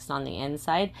context on the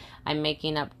inside. I'm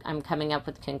coming up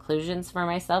with conclusions for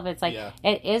myself. It's like, Yeah.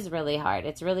 it is really hard.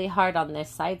 It's really hard on this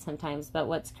side sometimes. But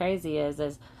what's crazy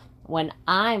is when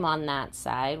I'm on that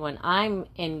side, when I'm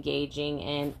engaging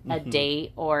in a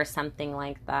date or something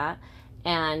like that,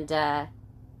 and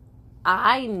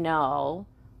I know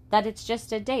that it's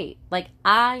just a date. Like,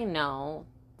 I know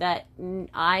that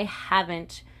I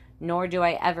haven't, nor do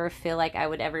I ever feel like I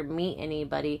would ever meet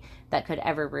anybody that could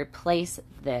ever replace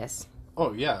this.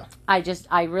 Oh, yeah.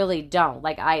 I really don't.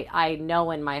 Like, I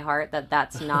know in my heart that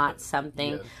that's not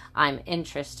something Yes. I'm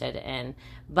interested in.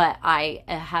 But I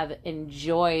have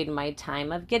enjoyed my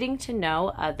time of getting to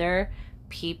know other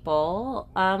people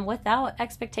without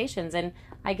expectations. And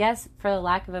I guess, for the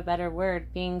lack of a better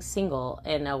word, being single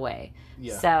in a way.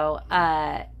 Yeah. So,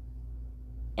 and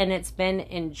it's been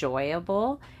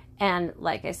enjoyable. And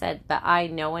like I said, that I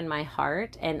know in my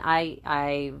heart, and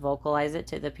I vocalize it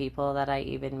to the people that I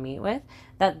even meet with,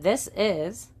 that this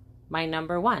is my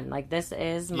number one. Like, this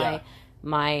is my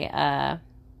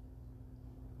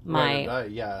Ride or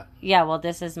die, yeah. well,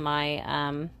 this is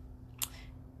my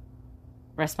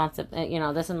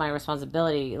this is my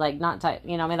responsibility. Like, not to, I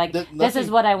mean, like, this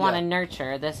is what I want to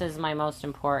nurture. This is my most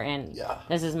important. Yeah.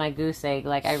 This is my goose egg.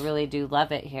 Like, I really do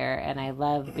love it here, and I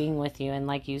love being with you. And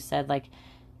like you said, like,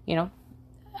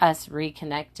 us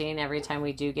reconnecting every time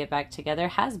we do get back together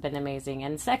has been amazing,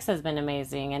 and sex has been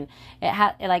amazing, and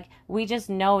like, we just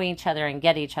know each other and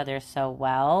get each other so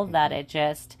well that it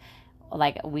just,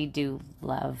 like, we do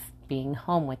love being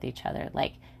home with each other.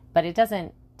 Like, but it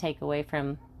doesn't take away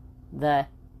from the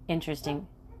interesting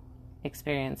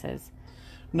experiences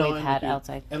we've had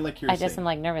outside. And like you're I just saying, am,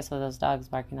 like, nervous with those dogs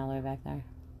barking all the way back there.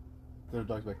 there are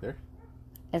dogs back there.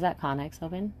 Is that Connex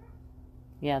open?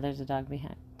 Yeah, there's a dog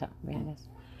behind us.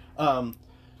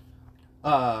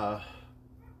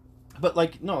 But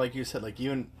like, no, like you said, like,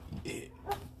 even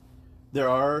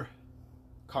there's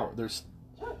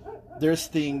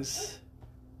things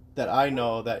that I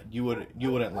know that you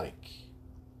wouldn't like,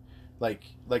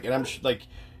 and I'm like,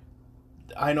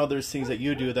 I know there's things that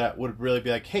you do that would really be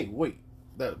like, hey, wait,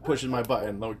 that pushes my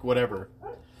button, like, whatever.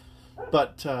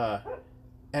 But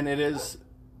and it is.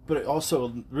 But it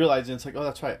also realizing it's like, oh,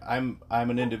 that's right. I'm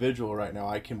an individual right now.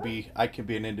 I can be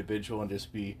an individual and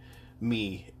just be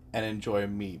me and enjoy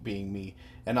me being me,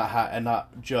 and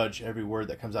not judge every word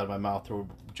that comes out of my mouth, or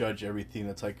judge everything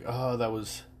that's like, oh, that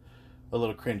was a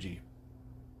little cringy.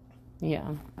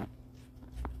 Yeah.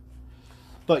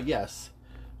 But yes,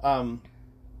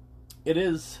 it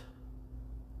is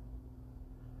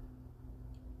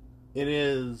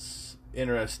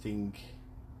interesting.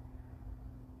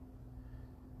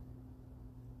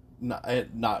 Not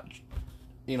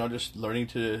just learning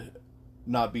to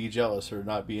not be jealous or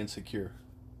not be insecure.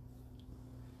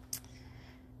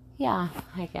 Yeah,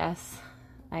 I guess.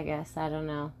 I don't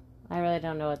know. I really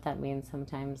don't know what that means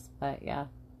sometimes, but yeah.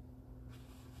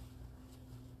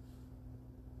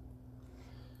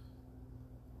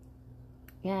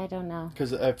 Yeah, I don't know.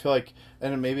 Because I feel like,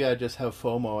 and maybe I just have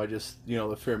FOMO. I just,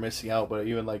 the fear of missing out. But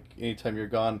even like anytime you're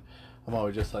gone, I'm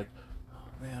always just like,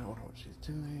 man, I wonder what she's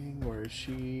doing. Where is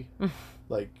she?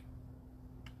 Like,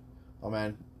 oh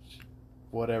man,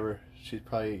 whatever. She's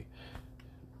probably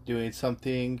doing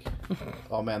something.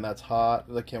 Oh man, that's hot.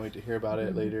 I can't wait to hear about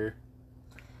it later.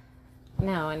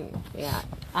 No, and yeah,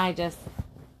 I don't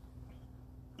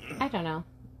know.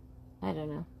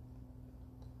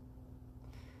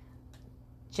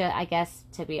 I guess,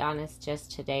 to be honest,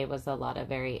 just today was a lot of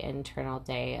very internal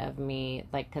day of me,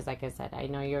 like, because like I said, I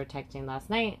know you were texting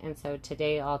last night, and so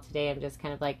today I'm just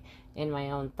kind of like in my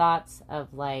own thoughts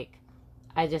of like,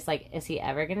 I just like, is he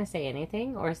ever going to say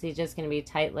anything, or is he just going to be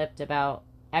tight-lipped about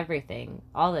everything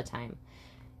all the time?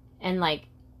 And like,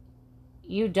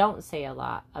 you don't say a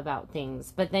lot about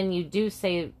things, but then you do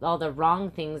say all the wrong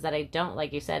things that I don't,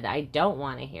 like you said, I don't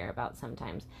want to hear about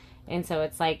sometimes. And so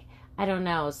it's like, I don't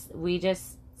know,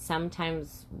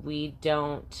 sometimes we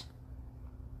don't,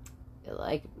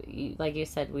 like you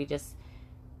said, we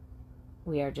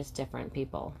are just different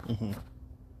people. Mm-hmm.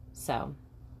 So.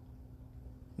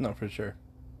 No, for sure.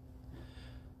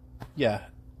 Yeah.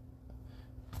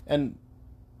 And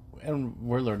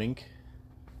we're learning.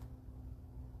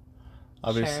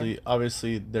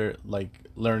 Obviously, they're like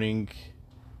learning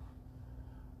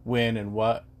when and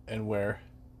what and where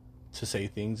to say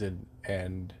things,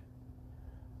 and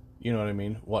you know what I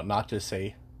mean, what not to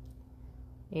say.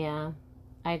 Yeah.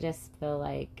 I just feel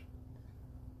like,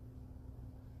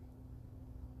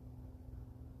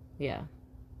 yeah,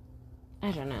 I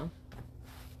don't know.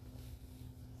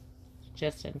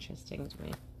 Just interesting to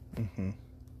me. Mm-hmm.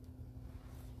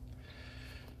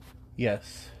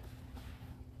 Yes.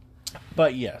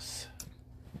 But yes.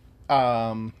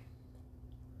 Because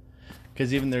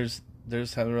even there's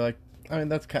times where we're like, I mean,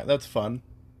 that's fun.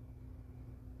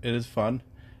 It is fun.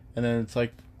 And then it's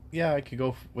like, yeah, I could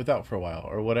go without for a while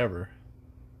or whatever.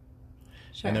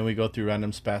 Sure. And then we go through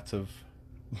random spats of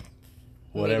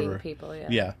whatever. Meeting people, yeah.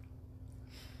 Yeah.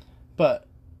 But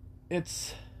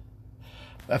it's,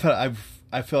 I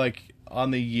feel like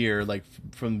on the year, like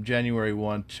from January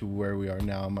 1 to where we are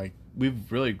now, I'm like,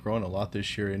 we've really grown a lot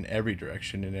this year in every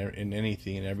direction, in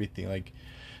anything and everything. Like,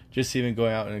 just even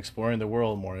going out and exploring the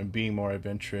world more and being more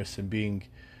adventurous and being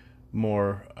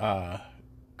more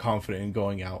confident in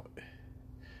going out.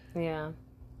 Yeah.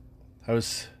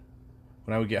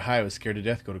 When I would get high, I was scared to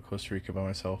death to go to Costa Rica by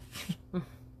myself.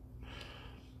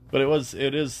 But it was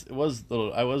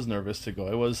little. I was nervous to go.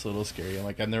 It was a little scary. And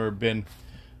like, I've never been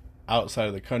outside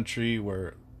of the country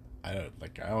where I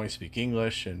only speak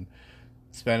English and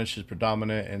Spanish is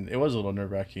predominant, and it was a little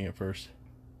nerve-wracking at first.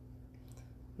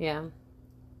 Yeah.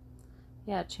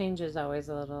 Yeah, change is always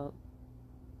a little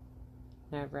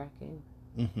nerve-wracking.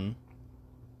 Mm-hmm.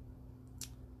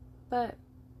 But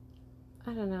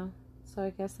I don't know. So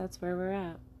I guess that's where we're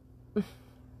at.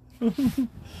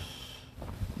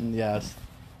 Yes.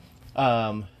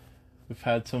 We've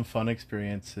had some fun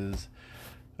experiences.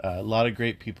 A lot of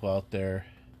great people out there.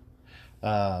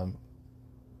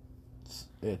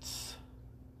 It's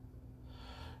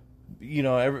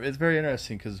it's very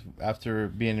interesting because after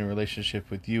being in a relationship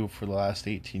with you for the last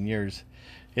 18 years,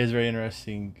 it is very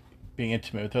interesting being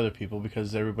intimate with other people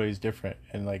because everybody's different,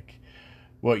 and like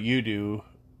what you do,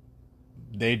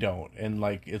 they don't, and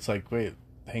like it's like, wait,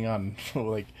 hang on.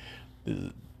 Like,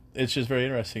 it's just very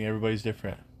interesting. Everybody's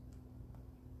different.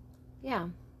 Yeah.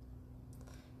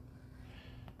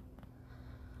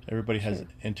 Everybody has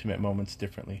intimate moments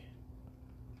differently.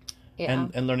 Yeah.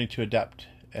 And learning to adapt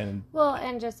and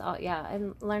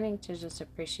and learning to just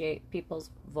appreciate people's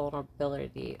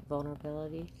vulnerability.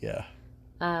 Yeah.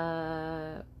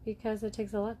 Because it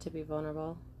takes a lot to be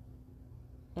vulnerable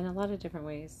in a lot of different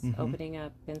ways. Mm-hmm. Opening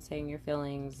up and saying your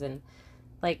feelings and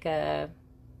like I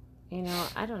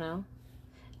don't know.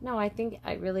 No, I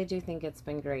really do think it's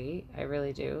been great. I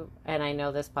really do. And I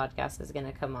know this podcast is going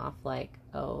to come off like,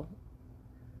 oh,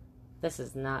 this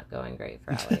is not going great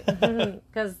for Allie.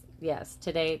 Because, yes,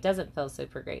 today doesn't feel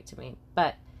super great to me.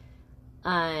 But,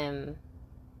 I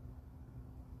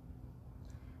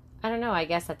don't know. I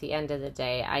guess at the end of the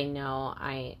day, I know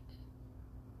I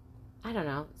don't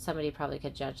know. Somebody probably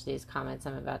could judge these comments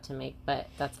I'm about to make, but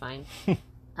that's fine.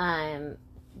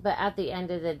 But at the end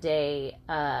of the day,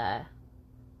 like,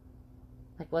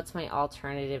 what's my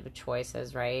alternative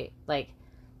choices, right? Like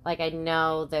I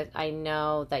know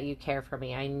that you care for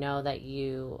me. I know that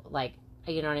you, like,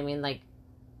 you know what I mean? Like,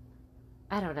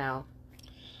 I don't know.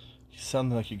 You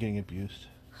sound like you're getting abused.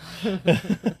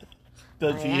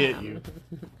 Does he hit you?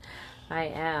 I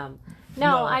am.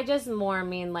 No, I just more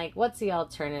mean, like, what's the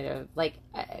alternative? Like,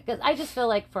 because I just feel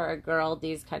like for a girl,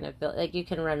 these kind of feel like you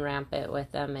can run rampant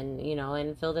with them and,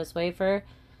 and feel this way for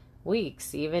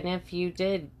weeks, even if you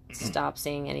did stop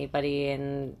seeing anybody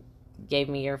and gave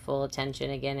me your full attention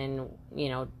again and,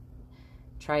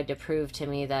 tried to prove to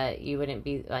me that you wouldn't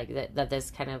be like that this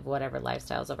kind of whatever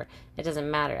lifestyle's over. It doesn't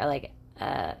matter. Like,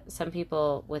 some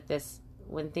people with this,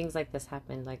 when things like this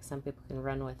happen, like, some people can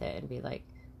run with it and be like,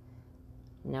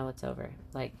 no, it's over.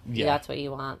 Like, that's what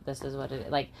you want. This is what it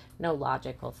is. Like, no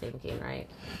logical thinking, right?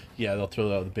 Yeah, they'll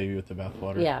throw out the baby with the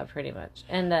bathwater. Yeah, pretty much.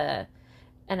 And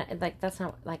like, that's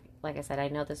not, like I said, I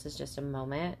know this is just a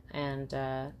moment, and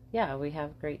we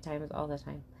have great times all the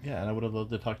time. Yeah, and I would have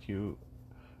loved to talk to you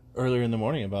earlier in the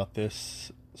morning about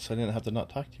this, so I didn't have to not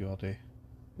talk to you all day.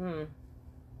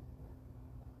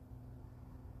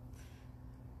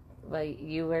 Well,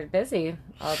 you were busy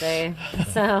all day,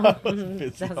 so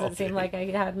doesn't seem like I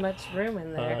had much room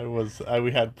in there.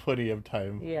 We had plenty of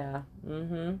time. Yeah.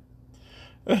 Mm-hmm.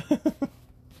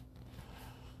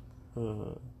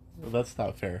 That's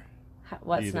not fair.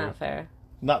 What's either. Not fair?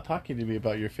 Not talking to me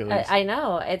about your feelings. I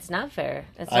know. It's not fair.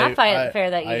 It's not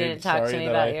fair that you didn't talk to me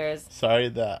about yours. Sorry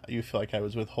that you feel like I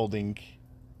was withholding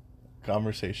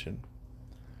conversation.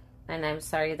 And I'm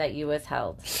sorry that you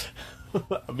withheld.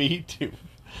 Me too.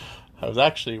 I was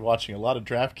actually watching a lot of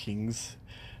DraftKings,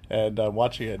 and I'm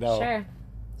watching it now. Sure.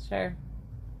 Sure.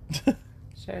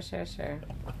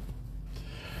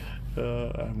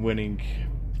 I'm winning.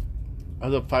 I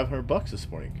was up $500 this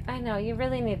morning. I know, you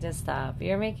really need to stop.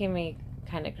 You're making me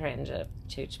kind of cringe a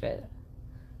chooch bit.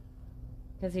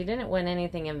 Because you didn't win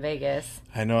anything in Vegas.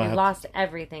 I know. You lost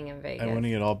everything in Vegas. I'm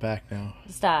winning it all back now.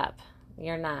 Stop.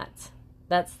 You're not.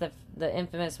 That's the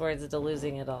infamous words to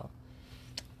losing it all.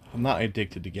 I'm not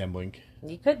addicted to gambling.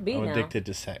 You could be I'm now. addicted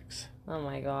to sex. Oh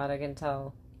my god, I can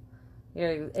tell.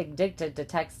 You're addicted to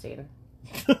texting.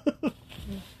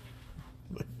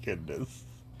 My goodness.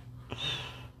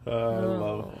 I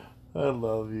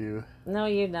love you. No,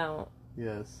 you don't.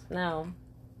 Yes. No.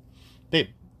 Babe.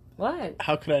 What?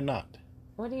 How could I not?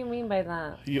 What do you mean by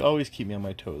that? You always keep me on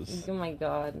my toes. Oh my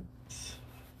god.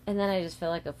 And then I just feel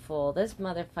like a fool. This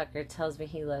motherfucker tells me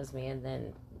he loves me and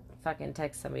then fucking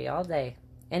texts somebody all day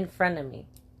in front of me.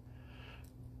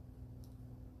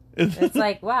 It's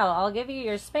like, wow, I'll give you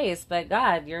your space, but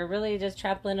God, you're really just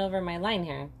trampling over my line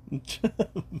here.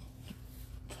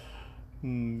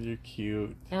 You're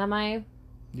cute. Am I?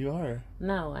 You are.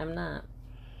 No, I'm not.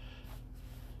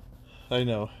 I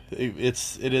know. It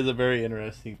is a very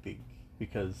interesting thing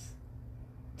because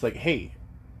it's like, hey,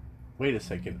 wait a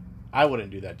second. I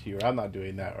wouldn't do that to you, or I'm not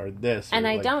doing that, or this. And or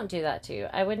I like, don't do that to you.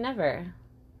 I would never.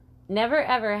 Never,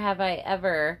 ever have I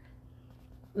ever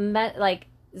met, like,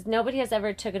 nobody has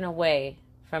ever taken away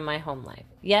from my home life.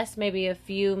 Yes, maybe a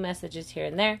few messages here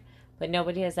and there, but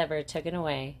nobody has ever taken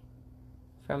away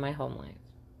from my home life.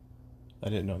 I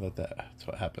didn't know that's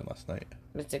what happened last night.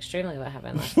 It's extremely what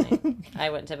happened last night. I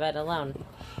went to bed alone.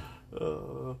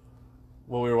 Well,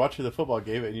 we were watching the football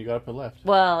game, and you got up and left.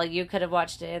 Well, you could have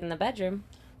watched it in the bedroom.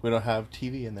 We don't have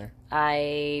TV in there.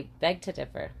 I beg to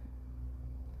differ.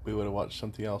 We would have watched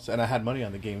something else. And I had money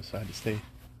on the game, so I had to stay.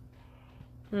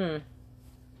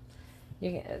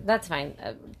 That's fine.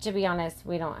 To be honest,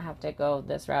 we don't have to go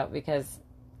this route because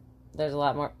there's a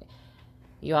lot more.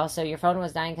 Your phone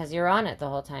was dying because you were on it the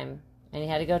whole time. And you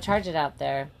had to go charge it out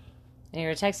there. And you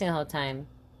were texting the whole time.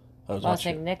 I was while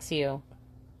watching. sitting next to you.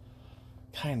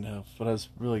 Kind of, but I was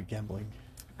really gambling.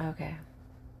 Okay.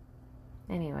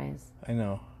 Anyways. I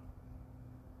know.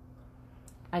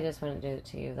 I just wouldn't do it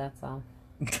to you, that's all.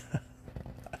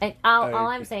 And all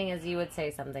I'm saying is you would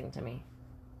say something to me.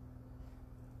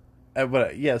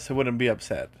 But yes, I wouldn't be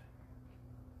upset.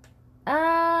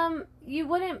 You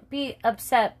wouldn't be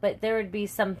upset, but there would be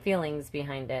some feelings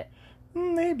behind it.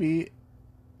 Maybe.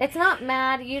 It's not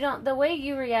mad. The way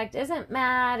you react isn't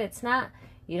mad. It's not,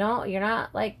 you're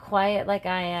not like quiet like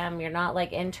I am. You're not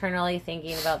like internally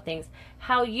thinking about things.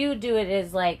 How you do it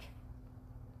is like,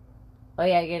 oh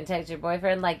yeah, you're gonna text your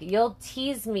boyfriend? Like, you'll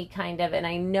tease me kind of, and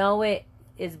I know it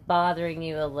is bothering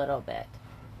you a little bit.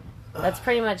 That's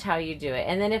pretty much how you do it.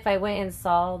 And then if I went and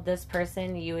saw this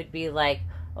person, you would be like,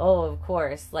 oh, of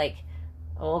course, like,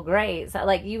 oh, great. So,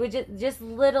 like, you would just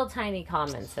little tiny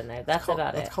comments in there. That's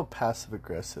about it. It's called passive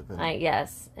aggressive.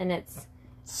 Yes, and it's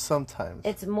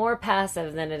sometimes more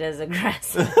passive than it is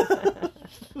aggressive.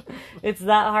 It's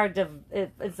that hard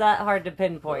to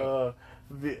pinpoint.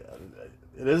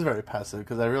 It is very passive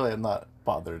because I really am not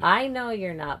bothered. I know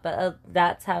you're not, but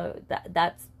that's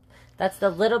the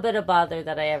little bit of bother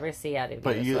that I ever see out of you.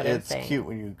 But it's I'm cute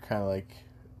when you kind of like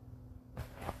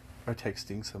are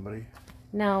texting somebody.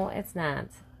 No, it's not.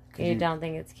 You don't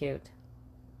think it's cute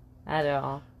at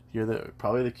all. You're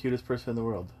probably the cutest person in the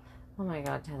world. Oh my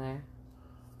God, Tyler,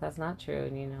 that's not true,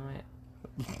 and you know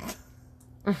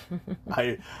it.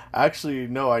 I actually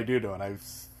know I do know, and I've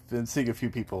been seeing a few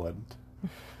people, and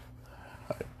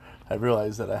I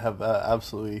realize that I have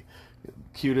absolutely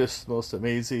cutest, most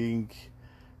amazing,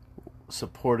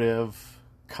 supportive,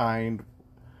 kind,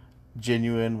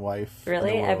 genuine wife.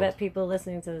 Really? I bet people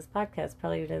listening to this podcast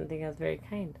probably didn't think I was very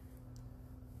kind.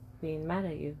 Being mad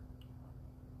at you.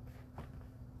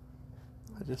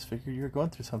 I just figured you were going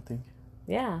through something.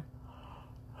 Yeah.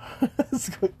 It's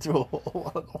going through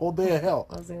a whole day of hell.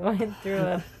 I was going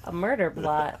through a murder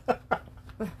plot.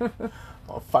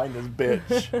 I'll find this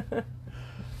bitch.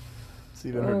 See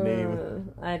her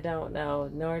name. I don't know,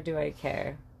 nor do I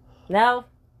care. No.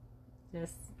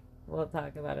 Just, we'll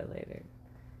talk about it later.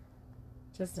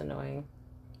 Just annoying.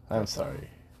 I'm sorry.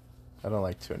 I don't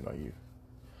like to annoy you.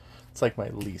 It's like my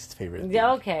least favorite thing.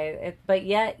 Yeah, okay. But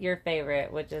yet your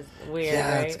favorite, which is weird,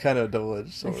 yeah, right? it's kind of a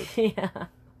double-edged sword. Yeah.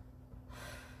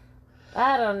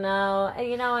 I don't know.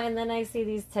 And then I see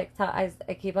these TikTok. I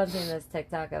keep on seeing this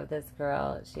TikTok of this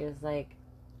girl. She was like,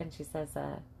 and she says,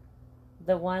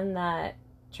 the one that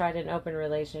tried an open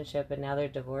relationship and now they're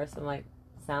divorced. I'm like,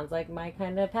 sounds like my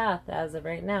kind of path as of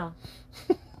right now.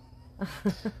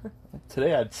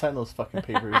 Today I'd sign those fucking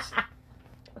papers.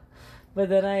 But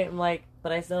then I'm like,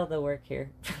 but I still have to work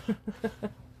here.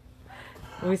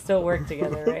 We still work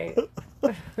together, right?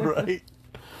 Right.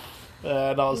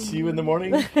 And I'll see you in the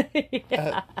morning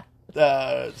Yeah.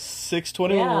 at 6:20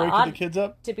 when we're waking the kids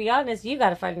up. To be honest, you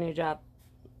got to find a new job.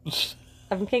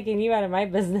 I'm kicking you out of my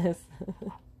business.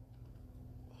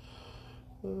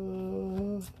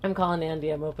 I'm calling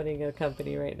Andy. I'm opening a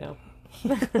company right now.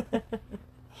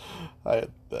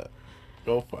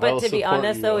 Go for it. But to be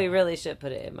honest, though, we really should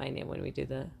put it in my name when we do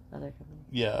the other company.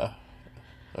 Yeah.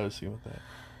 I was thinking with that.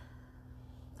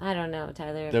 I don't know,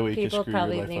 Tyler. That way you can People screw your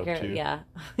probably life think, up, too. yeah.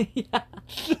 Yeah.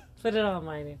 Put it on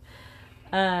my name.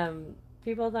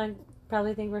 People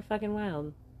probably think we're fucking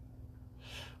wild.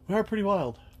 We are pretty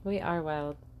wild. We are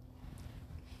wild.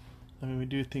 I mean, we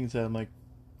do things that I'm like,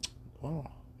 wow.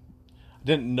 I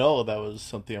didn't know that was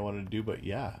something I wanted to do, but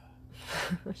yeah.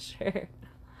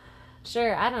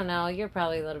 Sure. I don't know. You're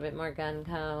probably a little bit more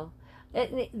gun-ho.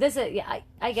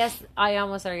 I guess I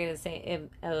almost are gonna say.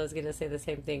 I was gonna say the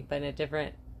same thing, but in a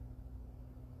different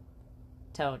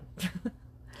tone.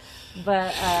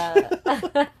 But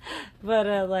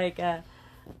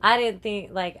I didn't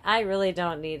think, like, I really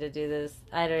don't need to do this.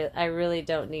 I really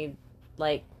don't need,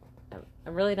 like,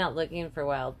 I'm really not looking for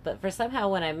wild. But for somehow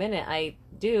when I'm in it, I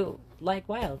do like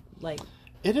wild. Like,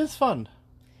 it is fun.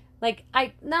 Like,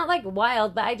 not like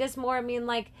wild, but I just more mean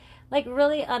like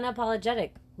really unapologetic.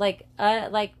 Like,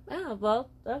 oh, well,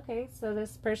 okay, so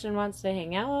this person wants to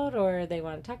hang out, or they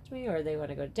want to talk to me, or they want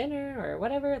to go to dinner, or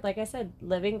whatever. Like I said,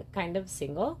 living kind of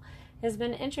single has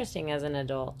been interesting as an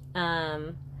adult.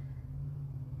 And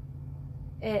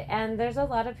there's a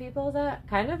lot of people that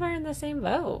kind of are in the same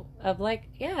boat of like,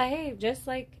 yeah, hey, just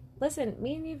like, listen,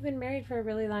 me and you've been married for a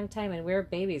really long time, and we're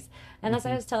babies. And that's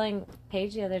what I was telling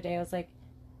Paige the other day. I was like,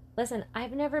 listen,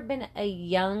 I've never been a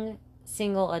young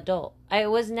single adult. I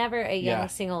was never a young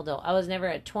single adult. I was never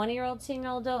a 20-year-old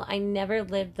single adult. I never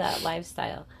lived that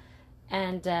lifestyle.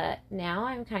 And now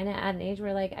I'm kind of at an age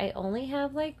where, like, I only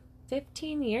have, like,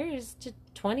 15 years to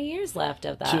 20 years left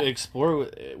of that. To explore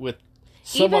with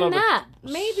somewhat even that.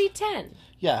 Maybe 10.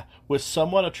 Yeah, with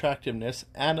somewhat attractiveness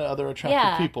and other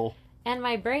attractive people. And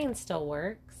my brain still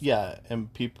works. Yeah,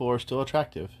 and people are still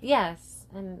attractive. Yes.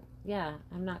 And, yeah,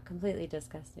 I'm not completely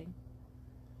disgusting.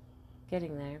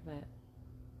 Getting there, but...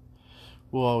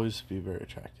 We'll always be very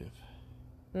attractive.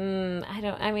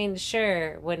 I mean,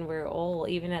 sure, when we're old,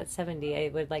 even at 70, I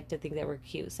would like to think that we're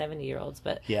cute 70-year-olds,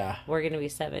 but yeah, we're going to be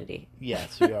 70.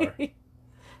 Yes, we are.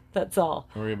 That's all.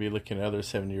 And we're going to be looking at other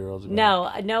 70-year-olds.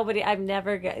 No, nobody,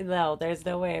 no, there's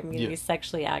no way I'm going to be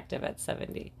sexually active at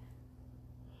 70.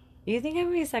 You think I'm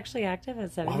going to be sexually active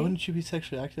at 70? Why wouldn't you be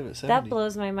sexually active at 70? That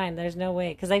blows my mind. There's no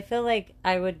way. Because I feel like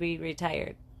I would be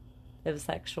retired of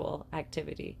sexual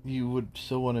activity. You would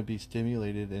still want to be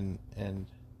stimulated and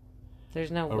there's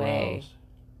no aroused. way.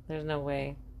 There's no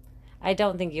way. I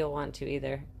don't think you'll want to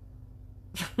either.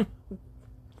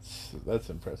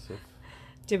 That's impressive.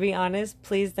 To be honest,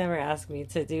 please never ask me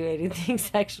to do anything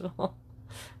sexual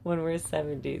when we're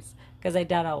 70s. Because I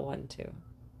doubt I'll want to.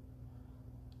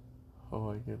 Oh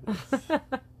my goodness.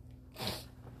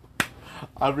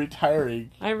 I'm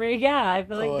retiring. I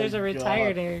feel like there's a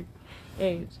retired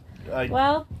age.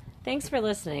 Well, thanks for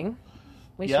listening.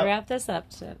 We should wrap this up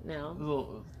now.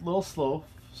 A little slow,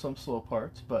 some slow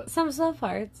parts, but... Some slow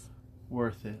parts.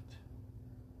 Worth it.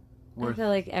 I feel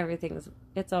like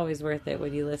it's always worth it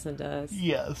when you listen to us.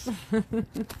 Yes.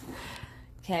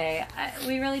 Okay,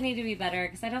 we really need to be better,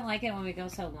 because I don't like it when we go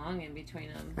so long in between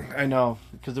them. I know,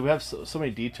 because we have so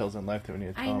many details in life that we need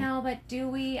to tell I know, but do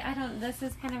we? This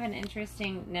is kind of an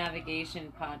interesting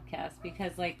navigation podcast,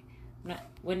 because, like,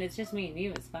 when it's just me and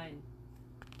you, it's fine.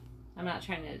 I'm not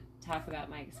trying to talk about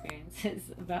my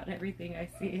experiences about everything I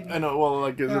see. I know, well,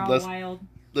 like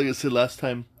I said last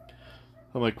time,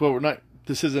 I'm like, well,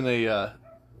 this isn't a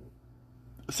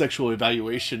sexual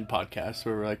evaluation podcast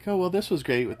where we're like, oh, well, this was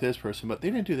great with this person, but they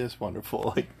didn't do this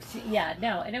wonderful. Like, yeah,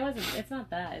 no, and it's not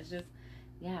that. It's just,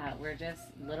 yeah, we're just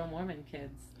little Mormon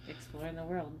kids exploring the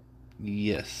world.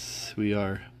 Yes, we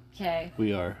are. Okay.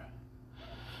 We are.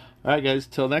 All right, guys,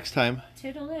 till next time.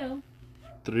 Toodaloo.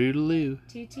 Toodaloo.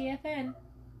 TTFN.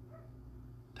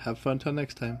 Have fun till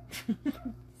next time.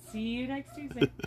 See you next Tuesday.